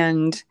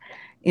 and,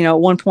 at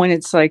one point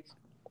it's like,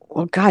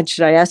 well, God,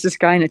 should I ask this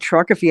guy in a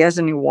truck if he has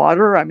any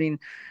water? I mean,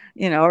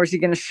 or is he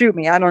going to shoot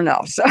me? I don't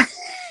know. So,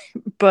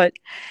 but,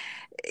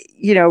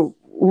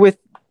 with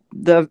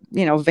the,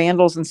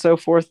 vandals and so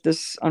forth,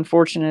 this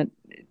unfortunate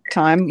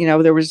time,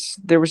 there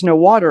was no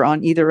water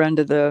on either end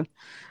of the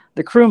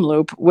Croom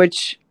loop,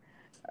 which,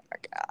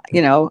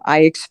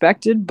 I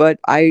expected, but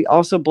I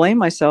also blame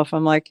myself.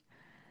 I'm like,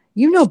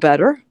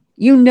 better.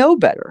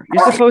 Better.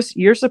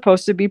 You're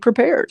supposed to be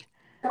prepared.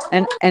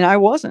 And I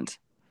wasn't.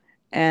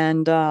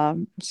 And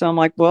so I'm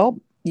like, well,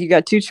 you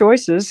got 2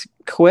 choices: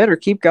 quit or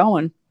keep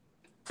going.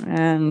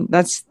 And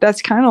that's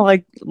kind of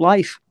like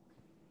life.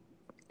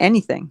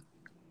 Anything.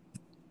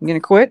 You're going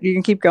to quit, you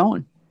can keep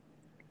going.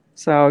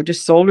 So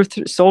just soldier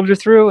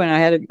through. And I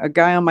had a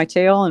guy on my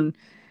tail, and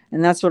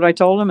that's what I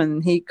told him.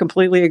 And he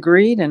completely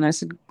agreed. And I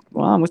said,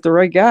 well, I'm with the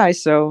right guy,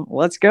 so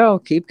let's go,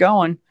 keep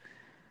going.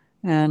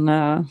 And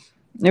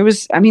it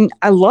was,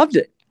 I loved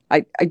it.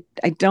 I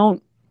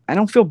don't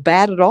feel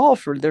bad at all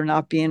for there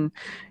not being,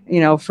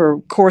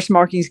 for course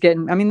markings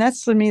getting,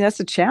 that's, to me,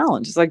 that's a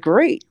challenge. It's like,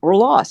 great, we're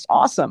lost.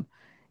 Awesome.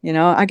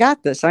 I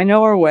got this. I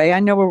know our way. I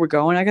know where we're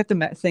going. I got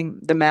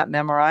the map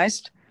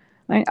memorized.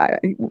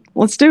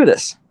 Let's do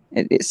this.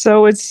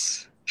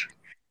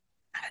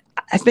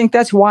 I think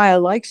that's why I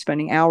like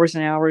spending hours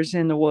and hours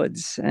in the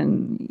woods,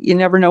 and you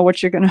never know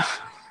what you're going to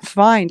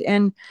find.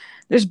 And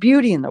there's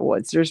beauty in the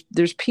woods.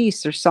 There's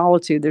peace, there's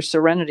solitude, there's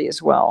serenity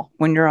as well.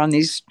 When you're on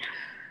these,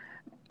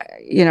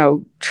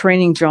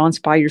 training jaunts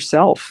by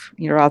yourself,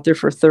 you're out there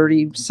for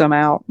 30 some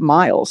out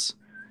miles,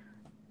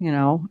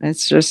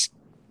 it's just,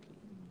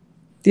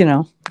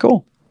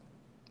 cool.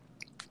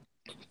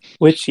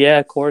 Which, yeah,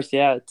 of course.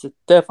 Yeah. It's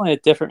definitely a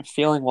different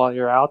feeling while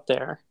you're out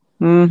there.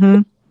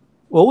 Mm-hmm.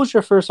 What was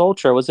your first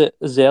ultra? Was it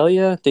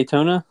Azalea,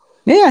 Daytona?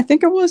 Yeah, I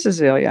think it was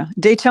Azalea.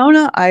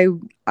 Daytona, I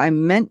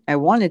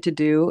wanted to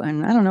do,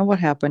 and I don't know what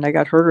happened. I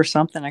got hurt or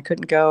something. I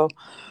couldn't go.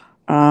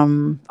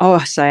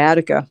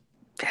 Sciatica.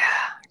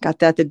 Got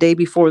that the day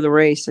before the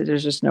race.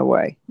 There's just no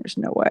way. There's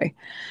no way.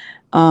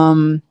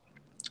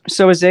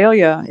 So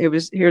Azalea, it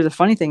was, here, the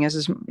funny thing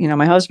is,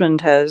 my husband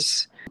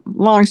has,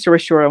 long story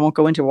short, I won't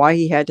go into why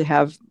he had to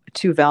have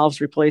 2 valves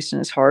replaced in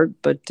his heart,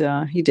 but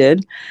he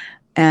did.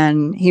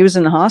 And he was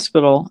in the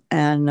hospital,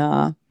 and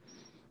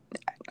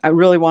I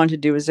really wanted to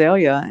do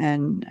Azalea,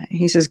 and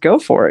he says, go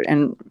for it.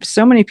 And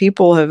so many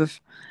people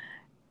have,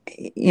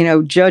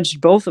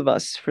 judged both of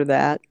us for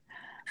that.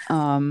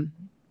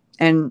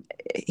 And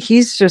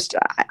he's just,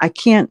 I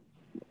can't,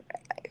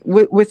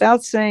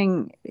 without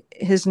saying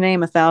his name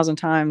 1,000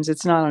 times,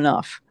 it's not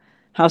enough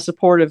how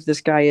supportive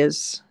this guy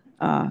is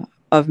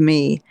of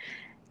me.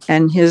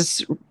 And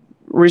his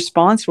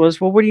response was,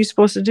 well, what are you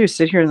supposed to do?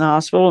 Sit here in the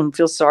hospital and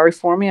feel sorry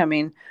for me?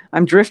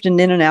 I'm drifting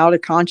in and out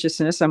of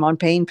consciousness. I'm on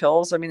pain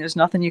pills. There's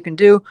nothing you can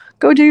do.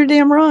 Go do your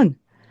damn run.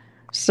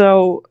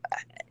 So,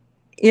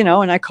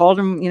 and I called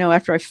him,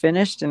 after I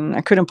finished, and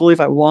I couldn't believe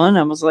I won.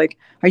 I was like,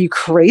 are you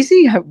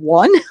crazy? I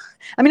won?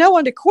 I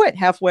wanted to quit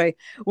halfway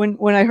when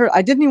I heard.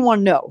 I didn't even want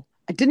to know.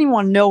 I didn't even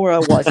want to know where I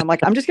was. I'm like,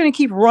 I'm just going to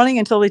keep running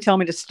until they tell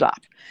me to stop.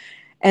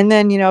 And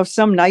then,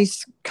 some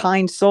nice,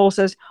 kind soul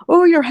says,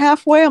 oh, you're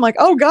halfway. I'm like,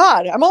 oh,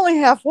 God, I'm only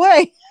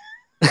halfway.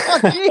 Oh,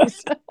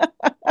 jeez.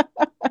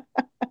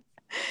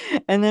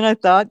 And then I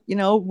thought,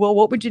 well,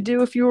 what would you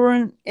do if you were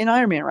in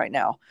Ironman right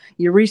now?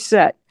 You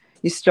reset.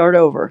 You start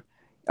over.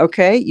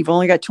 Okay, you've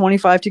only got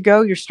 25 to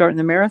go. You're starting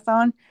the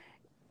marathon,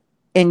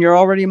 and you're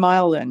already a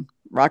mile in.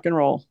 Rock and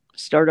roll.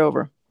 Start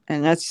over.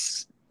 And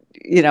that's,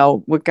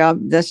 what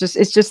God, it's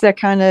just that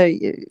kind of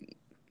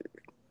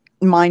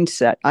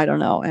mindset. I don't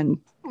know. And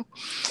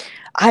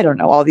I don't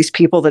know, all these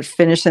people that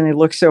finish and they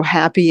look so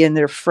happy and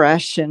they're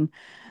fresh. And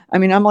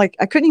I'm like,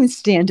 I couldn't even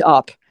stand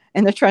up,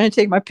 and they're trying to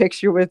take my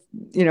picture with,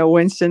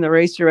 Winston, the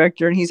race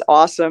director, and he's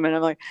awesome. And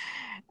I'm like,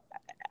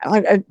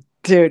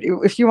 Dude,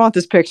 if you want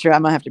this picture,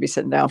 I'm gonna have to be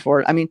sitting down for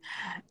it. I mean,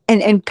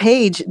 and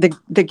Paige,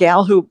 the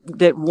gal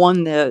that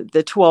won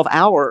the 12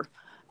 hour,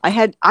 I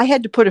had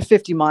to put a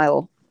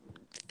 50-mile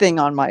thing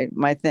on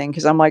my thing,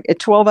 because I'm like, at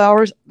 12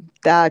 hours,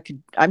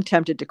 I'm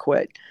tempted to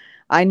quit.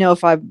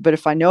 But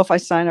if I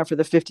sign up for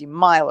the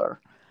 50-miler,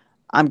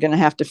 I'm gonna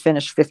have to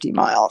finish 50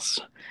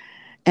 miles.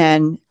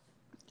 And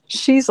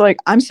she's like,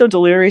 I'm so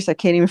delirious, I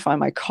can't even find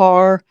my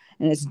car,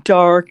 and it's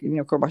dark. And,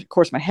 of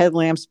course, my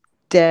headlamp's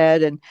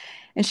dead, and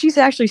she's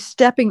actually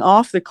stepping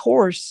off the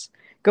course,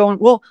 going,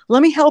 well,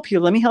 let me help you.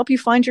 Let me help you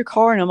find your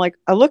car. And I'm like,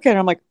 I look at her,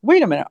 I'm like,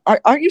 wait a minute,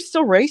 aren't you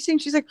still racing?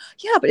 She's like,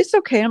 yeah, but it's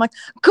okay. And I'm like,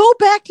 go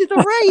back to the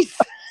race.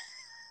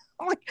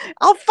 I'm like,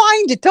 I'll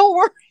find it. Don't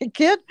worry,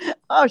 kid.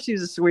 Oh, she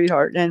was a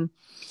sweetheart. And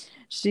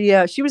she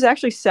was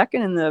actually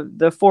second in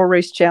the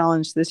 4-race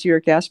challenge this year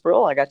at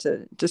Gasparilla. I got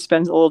to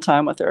spend a little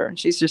time with her, and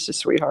she's just a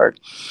sweetheart.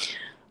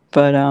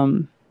 But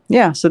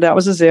yeah, so that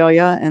was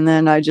Azalea. And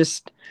then I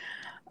just,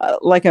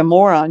 like a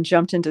moron,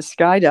 jumped into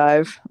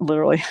skydive,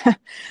 literally.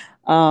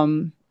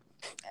 I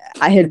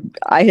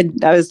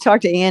was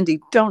talking to Andy.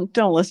 Don't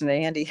listen to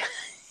Andy.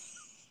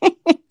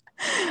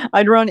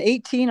 I'd run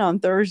 18 on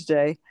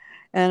Thursday,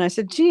 and I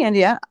said, gee,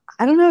 Andy, I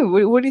don't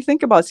know. What do you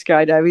think about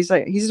skydive? He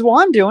says, well,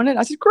 I'm doing it.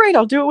 I said, great,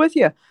 I'll do it with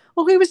you.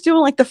 Well, he was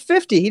doing like the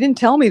 50. He didn't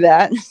tell me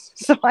that.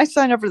 So I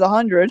signed up for the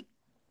 100.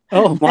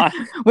 Oh my.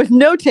 With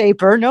no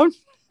taper, no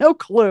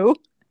clue.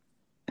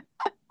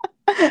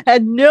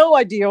 Had no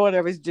idea what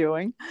I was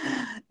doing.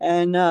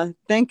 And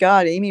thank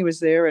God Amy was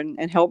there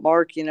and helped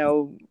Mark,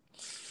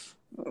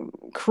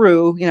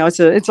 crew.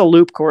 It's a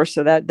loop course,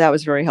 so that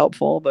was very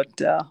helpful.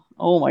 But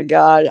oh my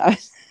God,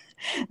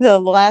 the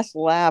last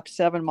lap,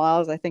 7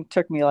 miles, I think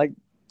took me like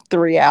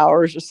 3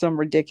 hours or some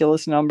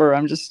ridiculous number.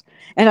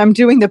 I'm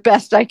doing the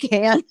best I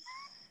can.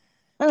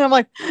 And I'm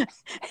like, and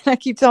I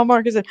keep telling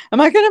Mark, I said,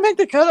 am I going to make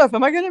the cutoff?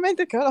 Am I going to make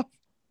the cutoff?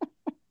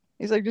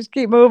 He's like, just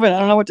keep moving. I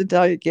don't know what to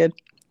tell you, kid.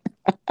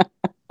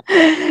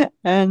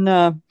 And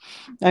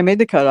I made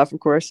the cutoff, of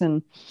course,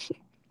 and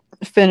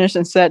finished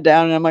and sat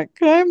down. And I'm like,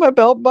 can I have my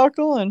belt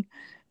buckle? And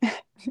the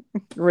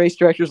race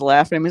director's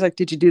laughing at me. He's like,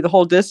 did you do the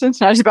whole distance?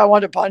 And I just about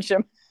wanted to punch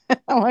him.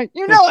 I'm like,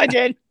 I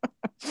did.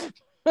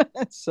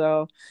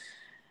 So,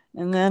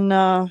 and then,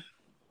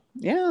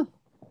 yeah,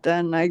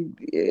 then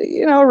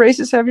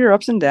races have your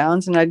ups and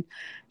downs. And I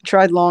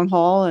tried long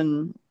haul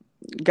and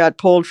got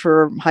pulled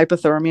for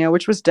hypothermia,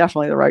 which was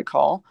definitely the right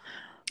call.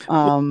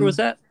 Where was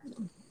that?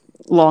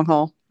 Long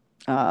haul.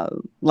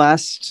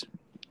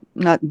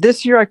 Not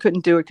this year, I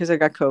couldn't do it because I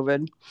got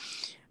COVID.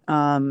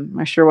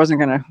 I sure wasn't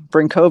going to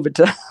bring COVID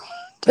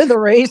to the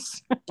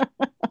race.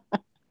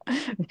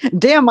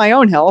 Damn my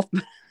own health.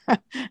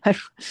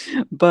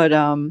 But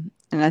and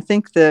I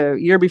think the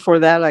year before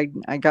that,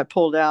 I got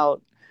pulled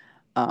out.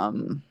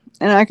 And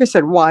like I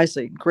said,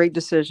 wisely, great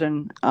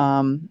decision.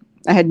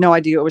 I had no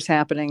idea what was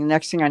happening.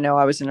 Next thing I know,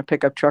 I was in a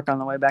pickup truck on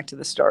the way back to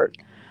the start.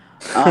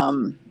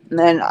 And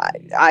then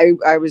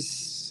I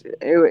was,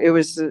 it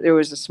was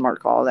a smart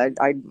call.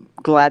 I'm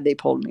glad they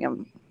pulled me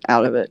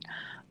out of it.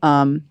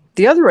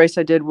 The other race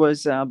I did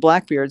was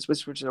Blackbeard's,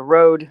 which was a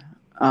road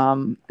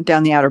down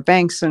the Outer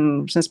Banks.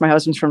 And since my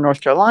husband's from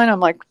North Carolina, I'm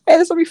like, hey,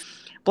 this will be.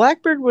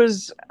 Blackbeard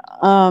was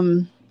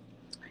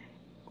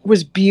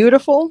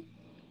beautiful.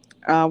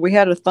 We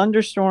had a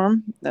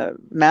thunderstorm, a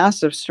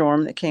massive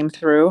storm that came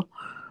through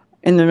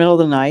in the middle of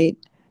the night,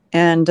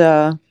 and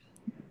the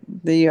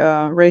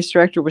race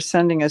director was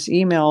sending us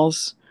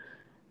emails,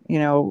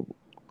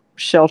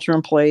 shelter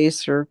in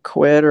place or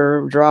quit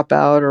or drop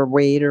out or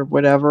wait or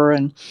whatever.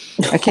 And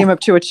I came up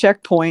to a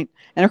checkpoint,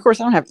 and of course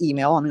I don't have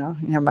email. I mean, I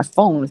have my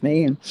phone with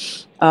me,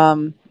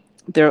 and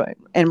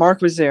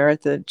Mark was there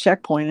at the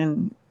checkpoint,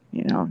 and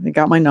they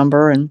got my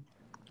number, and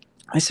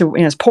I said,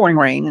 it's pouring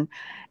rain,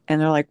 and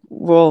they're like,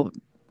 well,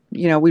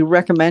 we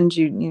recommend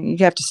you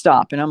have to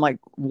stop. And I'm like,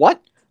 what?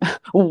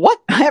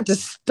 What? I have to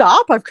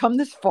stop? I've come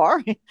this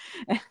far.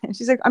 And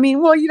she's like, I mean,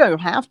 well, you don't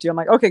have to. I'm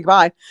like, okay,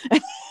 goodbye.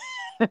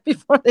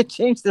 Before they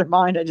changed their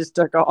mind, I just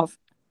took off.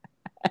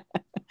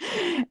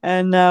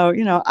 And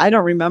I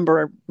don't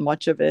remember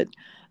much of it,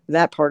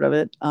 that part of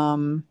it.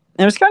 And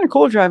it was kind of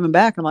cool driving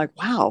back. I'm like,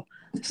 wow,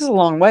 this is a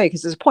long way,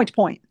 because it's point to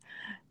point.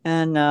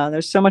 And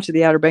there's so much of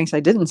the Outer Banks I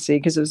didn't see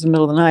because it was the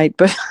middle of the night.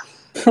 But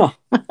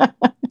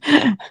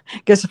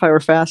guess if I were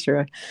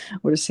faster, I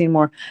would have seen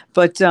more.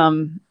 But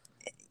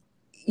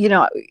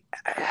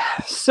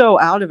so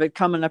out of it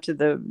coming up to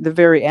the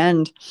very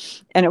end,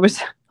 and it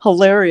was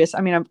hilarious. I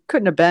mean, I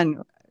couldn't have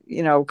been,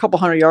 a couple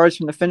hundred yards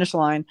from the finish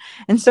line,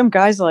 and some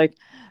guy's like,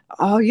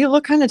 "Oh, you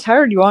look kind of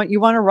tired. You want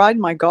to ride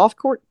my golf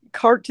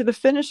cart to the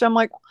finish?" I'm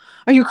like,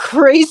 "Are you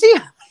crazy?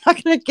 I'm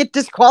not going to get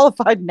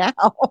disqualified now."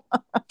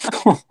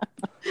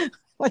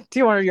 Like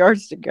 200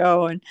 yards to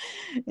go, and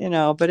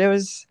but it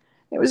was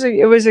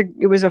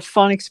a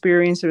fun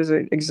experience. It was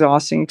an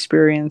exhausting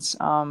experience,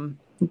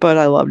 but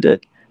I loved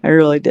it. I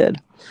really did.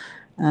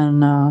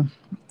 And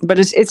but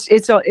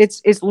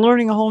it's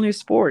learning a whole new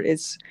sport.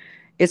 It's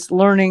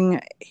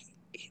learning.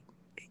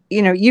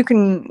 You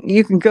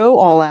can go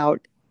all out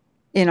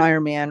in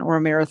Ironman or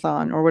a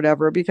marathon or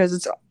whatever, because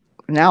it's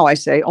now I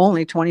say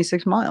only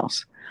 26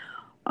 miles.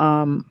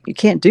 You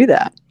can't do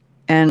that.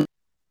 And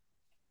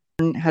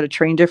how to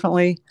train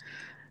differently.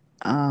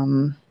 This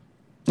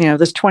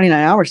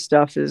 29-hour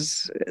stuff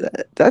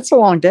that's a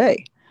long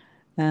day.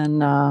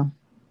 And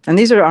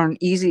these aren't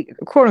easy,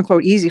 quote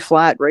unquote, easy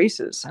flat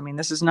races. I mean,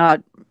 this is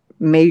not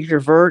major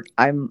vert.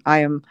 I'm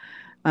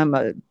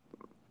a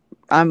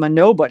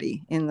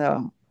nobody in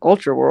the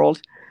ultra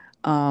world.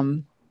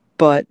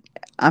 But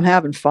I'm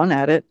having fun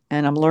at it,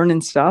 and I'm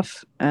learning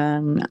stuff,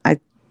 and I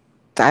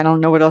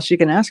don't know what else you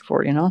can ask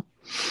for,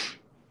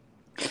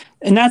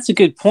 And that's a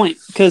good point,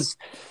 because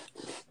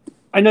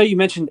I know you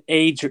mentioned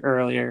age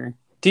earlier.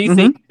 Do you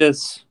think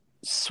this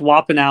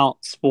swapping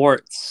out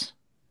sports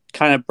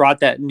kind of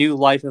brought that new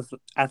life of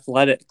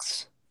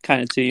athletics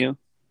kind of to you?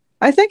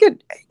 I think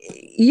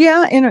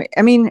yeah. And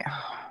I mean,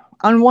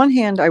 on one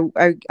hand,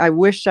 I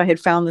wished I had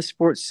found the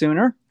sport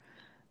sooner.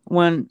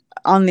 When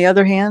on the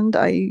other hand,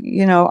 I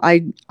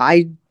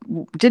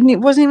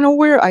wasn't even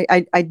aware.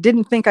 I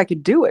didn't think I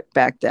could do it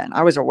back then.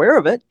 I was aware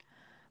of it,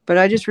 but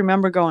I just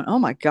remember going, oh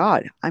my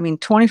God, I mean,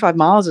 25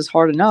 miles is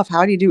hard enough.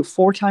 How do you do it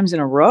 4 times in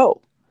a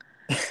row?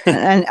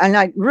 and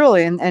I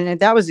really, and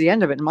that was the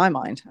end of it in my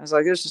mind. I was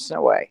like, there's just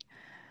no way.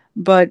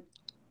 But,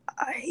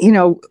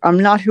 I'm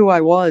not who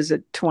I was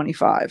at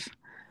 25.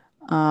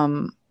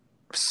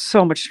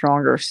 So much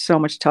stronger, so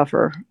much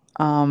tougher,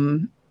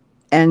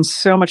 and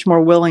so much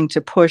more willing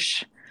to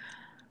push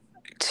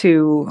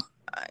to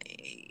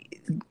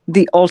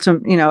the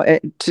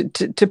ultimate,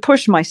 to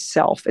push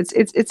myself.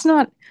 It's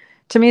not,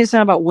 to me, it's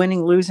not about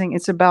winning, losing.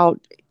 It's about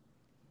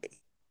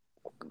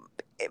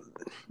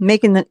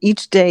making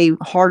each day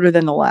harder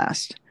than the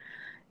last.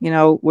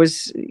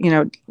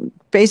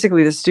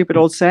 Basically the stupid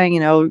old saying,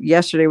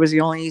 yesterday was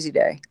the only easy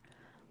day.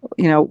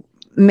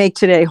 Make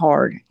today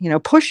hard.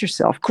 Push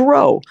yourself,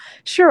 grow.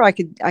 Sure, I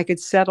could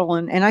settle,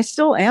 and I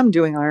still am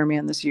doing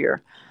Ironman this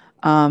year,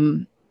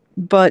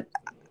 but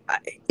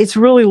it's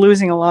really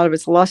losing a lot of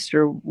its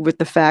luster with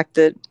the fact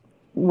that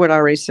what I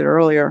already said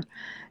earlier.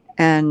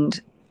 And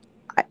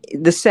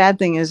the sad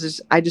thing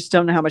is I just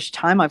don't know how much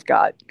time I've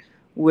got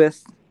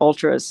with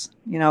ultras.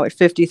 At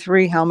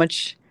 53, how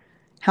much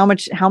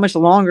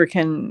longer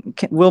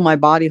will my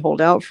body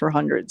hold out for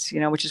hundreds?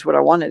 Which is what I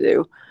want to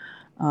do.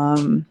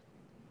 I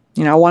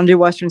want to do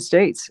Western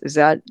States. Is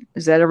that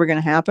ever going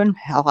to happen?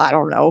 Hell, I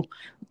don't know.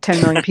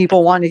 10 million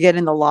people want to get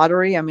in the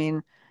lottery. I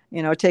mean,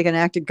 take an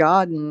act of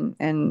God,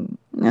 and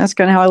that's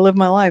kind of how I live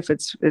my life.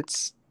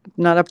 It's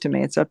not up to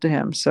me. It's up to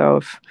him. So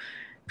if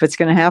it's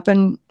going to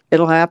happen,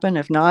 it'll happen.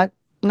 If not,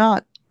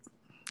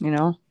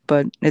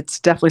 but it's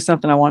definitely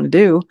something I want to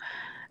do.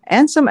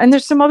 And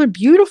there's some other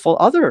beautiful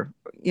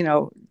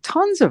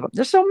tons of them.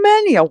 There's so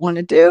many I want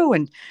to do.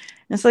 And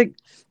it's like,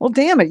 well,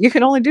 damn it. You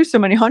can only do so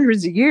many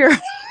hundreds a year,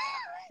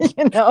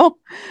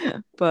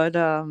 but,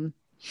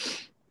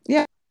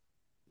 yeah,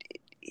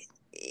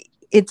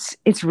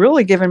 it's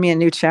really given me a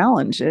new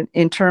challenge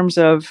in terms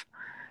of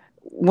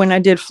when I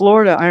did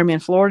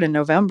Ironman Florida in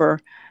November.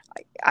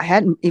 I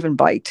hadn't even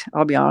biked.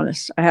 I'll be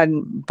honest. I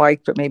hadn't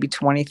biked, but maybe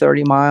 20,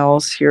 30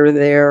 miles here or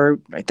there.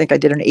 I think I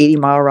did an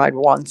 80-mile ride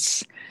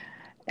once,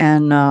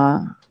 and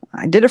I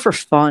did it for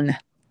fun.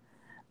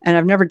 And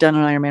I've never done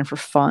an Ironman for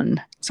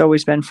fun. It's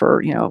always been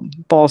for,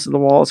 balls to the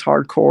walls,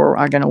 hardcore,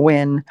 I'm going to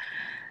win.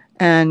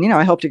 And,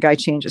 I helped a guy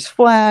change his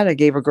flat. I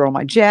gave a girl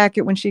my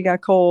jacket when she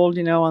got cold,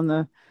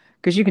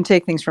 because you can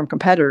take things from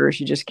competitors.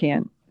 You just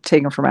can't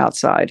take them from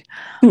outside.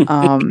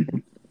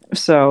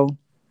 So,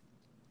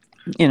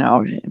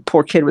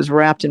 poor kid was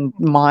wrapped in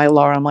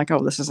Mylar. I'm like,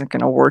 oh, this isn't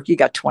going to work. You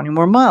got 20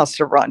 more miles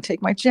to run.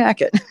 Take my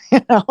jacket. I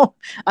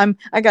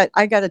got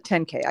a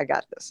 10K. I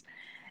got this.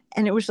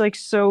 And it was like,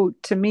 so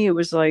to me, it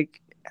was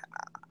like,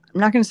 I'm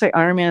not going to say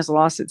Ironman has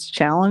lost its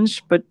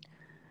challenge, but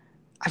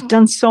I've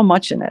done so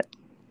much in it.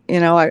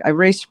 I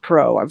raced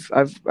pro.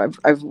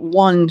 I've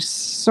won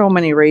so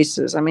many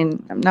races. I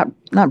mean, I'm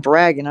not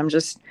bragging. I'm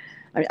just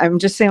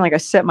saying, like, I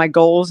set my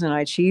goals and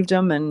I achieved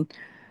them. And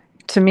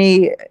to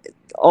me,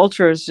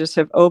 ultras just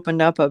have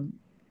opened up a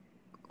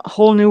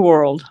whole new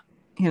world.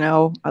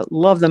 I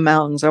love the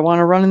mountains. I want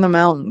to run in the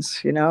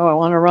mountains. I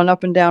want to run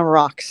up and down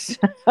rocks.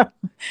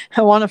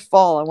 I want to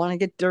fall. I want to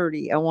get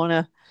dirty. I want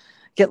to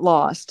get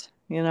lost.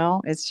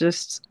 It's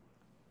just,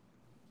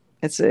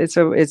 it's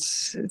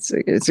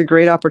a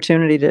great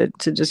opportunity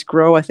to just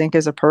grow, I think,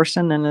 as a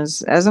person and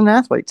as an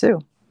athlete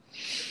too.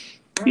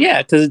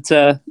 Yeah, because it's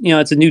a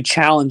new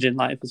challenge in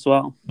life as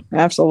well.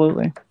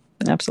 Absolutely.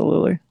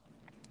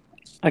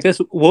 I guess,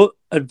 what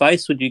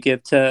advice would you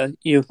give to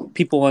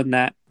people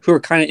who are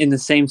kind of in the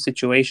same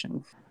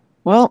situation?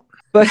 Well,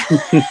 but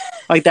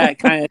like that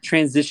kind of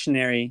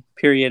transitionary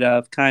period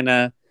of kind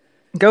of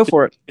go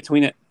for it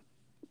between it.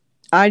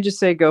 I just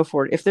say go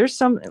for it. If there's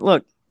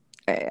look,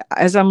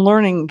 as I'm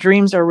learning,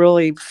 dreams are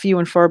really few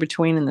and far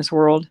between in this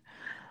world.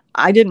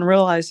 I didn't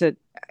realize that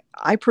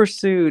I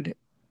pursued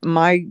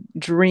my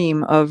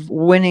dream of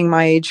winning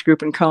my age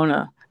group in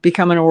Kona,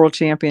 becoming a world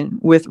champion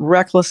with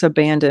reckless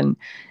abandon,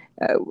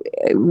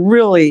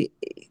 really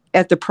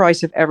at the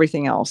price of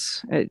everything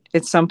else.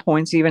 At some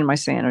points, even my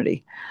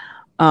sanity.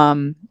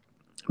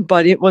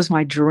 but it was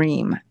my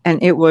dream,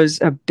 and it was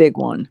a big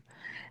one.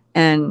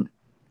 And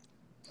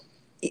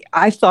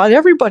I thought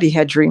everybody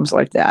had dreams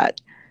like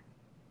that,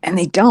 and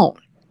they don't.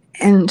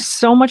 And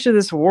so much of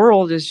this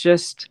world is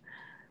just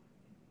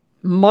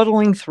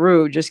muddling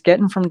through, just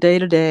getting from day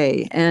to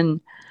day. And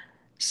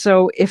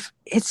so if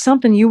it's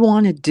something you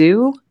want to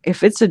do,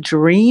 if it's a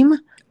dream,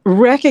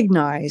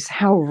 recognize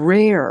how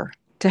rare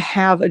to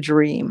have a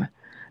dream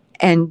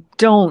and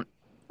don't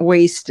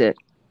waste it.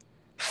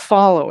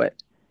 Follow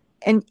it.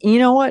 And you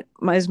know what?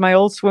 As my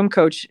old swim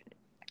coach,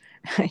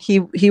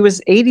 he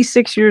was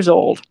 86 years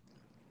old.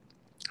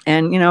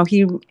 And,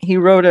 he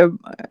wrote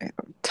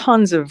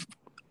tons of,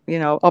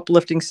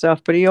 uplifting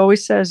stuff, but he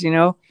always says,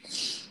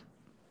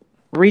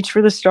 reach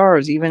for the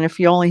stars. Even if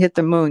you only hit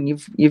the moon,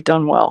 you've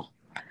done well.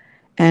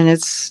 And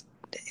it's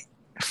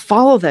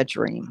follow that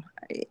dream,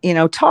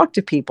 talk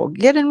to people,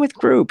 get in with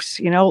groups,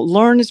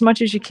 learn as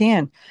much as you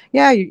can.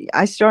 Yeah.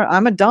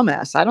 I'm a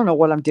dumbass. I don't know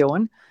what I'm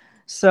doing.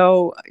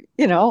 So,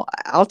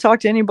 I'll talk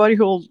to anybody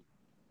who'll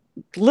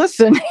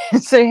listen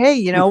and say,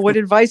 hey, what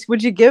advice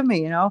would you give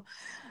me?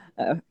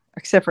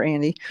 Except for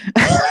Andy,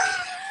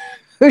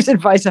 whose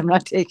advice I'm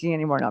not taking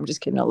anymore. No, I'm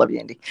just kidding. I love you,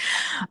 Andy.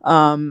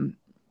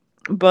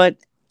 But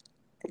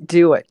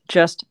do it.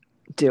 Just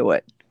do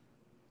it.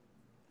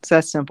 It's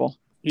that simple.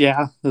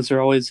 Yeah, those are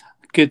always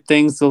good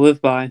things to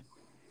live by.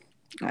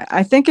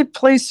 I think it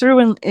plays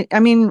through.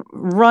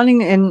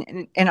 Running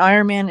in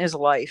Ironman is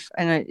life.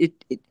 And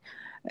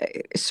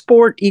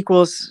sport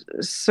equals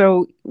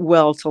so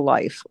well to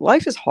life.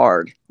 Life is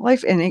hard.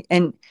 Life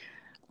and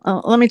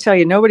let me tell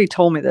you, nobody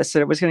told me this, that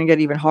it was going to get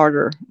even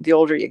harder the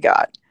older you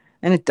got.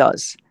 And it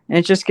does. And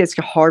it just gets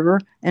harder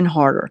and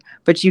harder.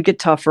 But you get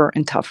tougher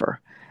and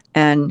tougher.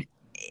 And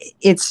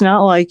it's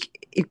not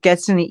like it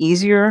gets any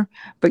easier,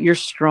 but you're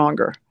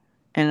stronger.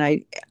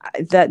 And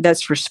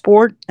that's for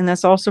sport, and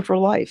that's also for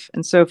life.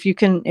 And so if you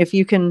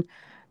can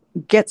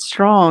get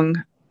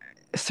strong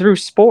through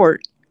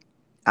sport,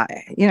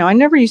 I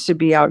never used to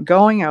be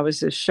outgoing. I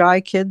was a shy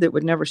kid that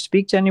would never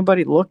speak to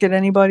anybody, look at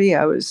anybody.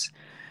 I was,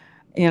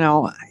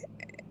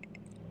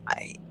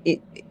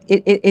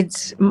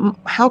 it's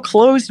how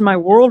closed my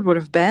world would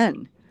have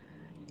been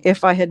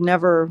if I had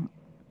never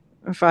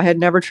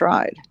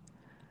tried.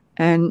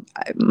 And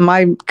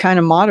my kind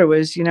of motto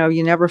is, you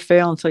never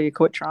fail until you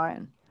quit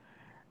trying.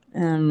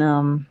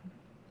 And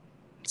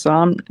so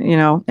I'm,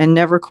 and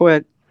never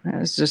quit.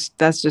 I'll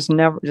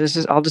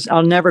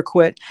never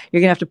quit.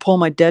 You're gonna have to pull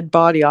my dead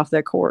body off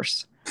that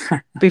course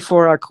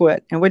before I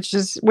quit. And which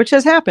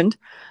has happened.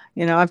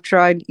 I've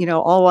tried,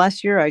 all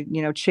last year I,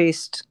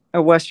 chased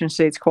a Western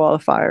States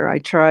qualifier. I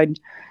tried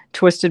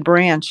Twisted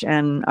Branch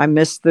and I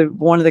missed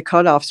one of the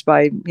cutoffs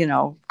by,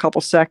 a couple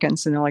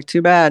seconds, and they're like,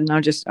 too bad.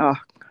 And it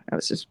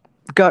was just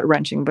gut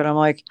wrenching, but I'm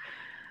like,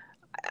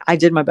 I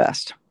did my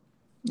best.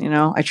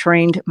 I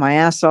trained my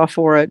ass off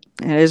for it,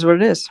 and it is what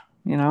it is.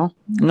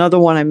 Another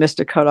one, I missed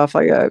a cutoff.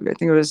 I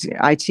think it was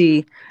IT.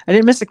 I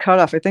didn't miss a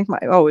cutoff. I think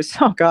it was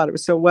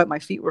so wet. My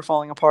feet were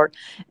falling apart,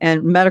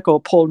 and medical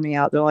pulled me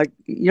out. They're like,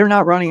 you're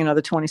not running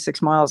another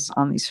 26 miles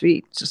on these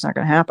feet. It's just not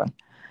going to happen.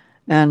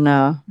 And,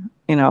 I'm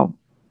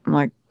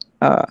like,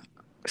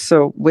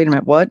 so wait a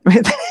minute, what?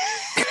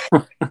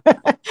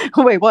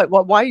 Wait, what?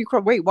 Why are you,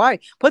 wait, why?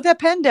 Put that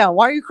pen down.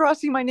 Why are you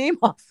crossing my name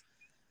off?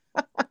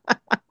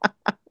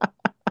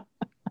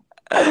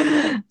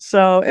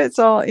 So it's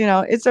all,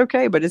 it's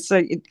okay, but it's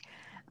and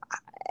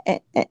I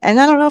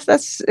don't know if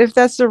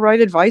that's the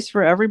right advice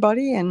for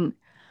everybody. And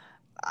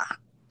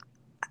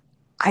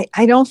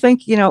I don't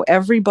think,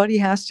 everybody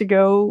has to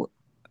go,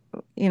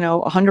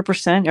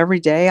 100% every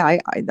day.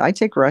 I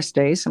take rest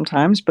days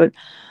sometimes, but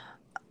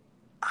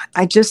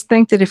I just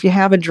think that if you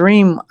have a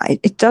dream,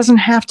 it doesn't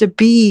have to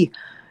be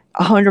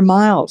 100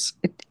 miles.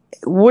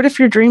 What if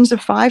your dream's a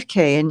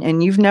 5K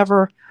and you've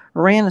never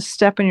ran a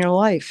step in your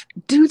life?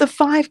 Do the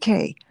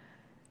 5K.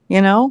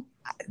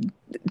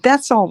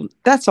 That's all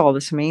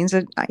this means.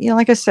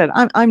 Like I said,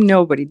 I'm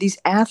nobody. These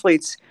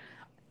athletes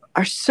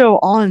are so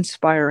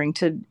awe-inspiring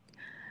to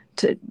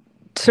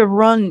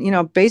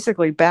run,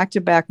 basically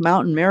back-to-back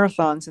mountain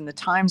marathons in the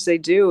times they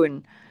do,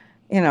 and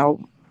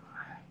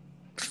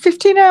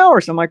 15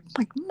 hours. I'm like,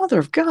 mother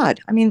of God.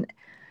 I mean,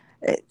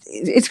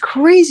 it's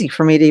crazy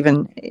for me to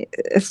even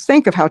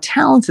think of how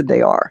talented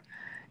they are.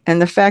 And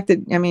the fact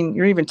that,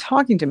 you're even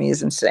talking to me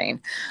is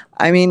insane.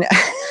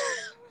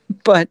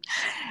 But,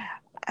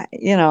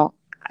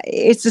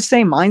 it's the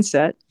same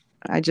mindset.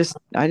 I just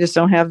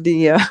don't have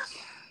the,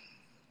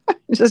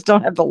 just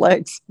don't have the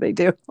legs. They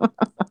do.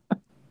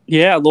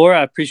 Yeah, Laura,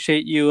 I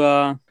appreciate you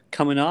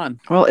coming on.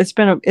 Well, it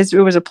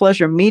was a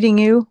pleasure meeting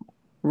you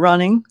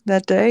running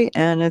that day.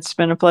 And it's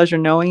been a pleasure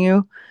knowing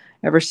you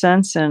ever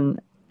since.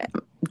 And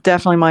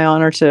definitely my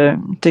honor to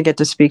get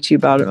to speak to you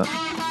about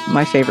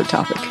my favorite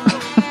topic.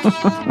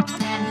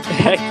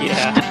 Heck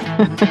yeah.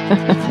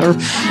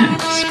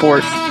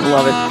 Sport.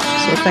 Love it.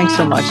 So thanks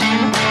so much.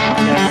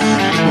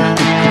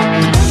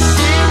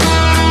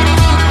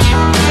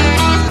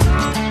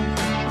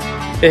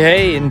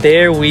 Hey, and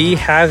there we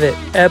have it.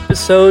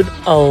 Episode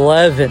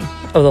 11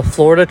 of the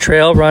Florida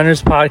Trail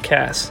Runners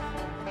Podcast.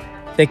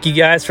 Thank you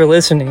guys for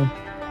listening.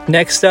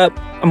 Next up,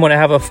 I'm going to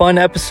have a fun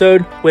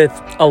episode with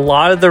a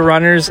lot of the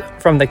runners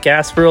from the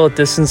Gasparilla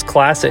Distance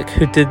Classic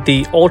who did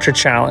the Ultra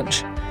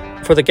Challenge.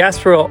 For the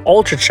Gasparilla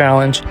Ultra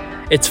Challenge,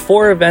 it's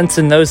 4 events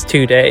in those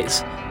 2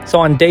 days. So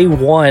on day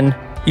 1,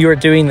 you are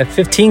doing the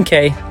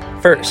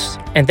 15K first,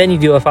 and then you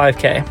do a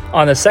 5K.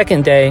 On the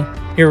second day,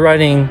 you're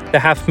running the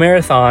half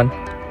marathon,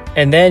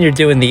 and then you're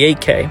doing the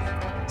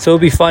 8K. So it'll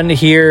be fun to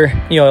hear,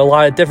 a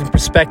lot of different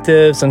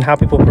perspectives on how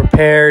people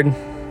prepared.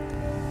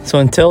 So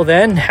until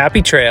then,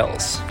 happy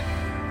trails.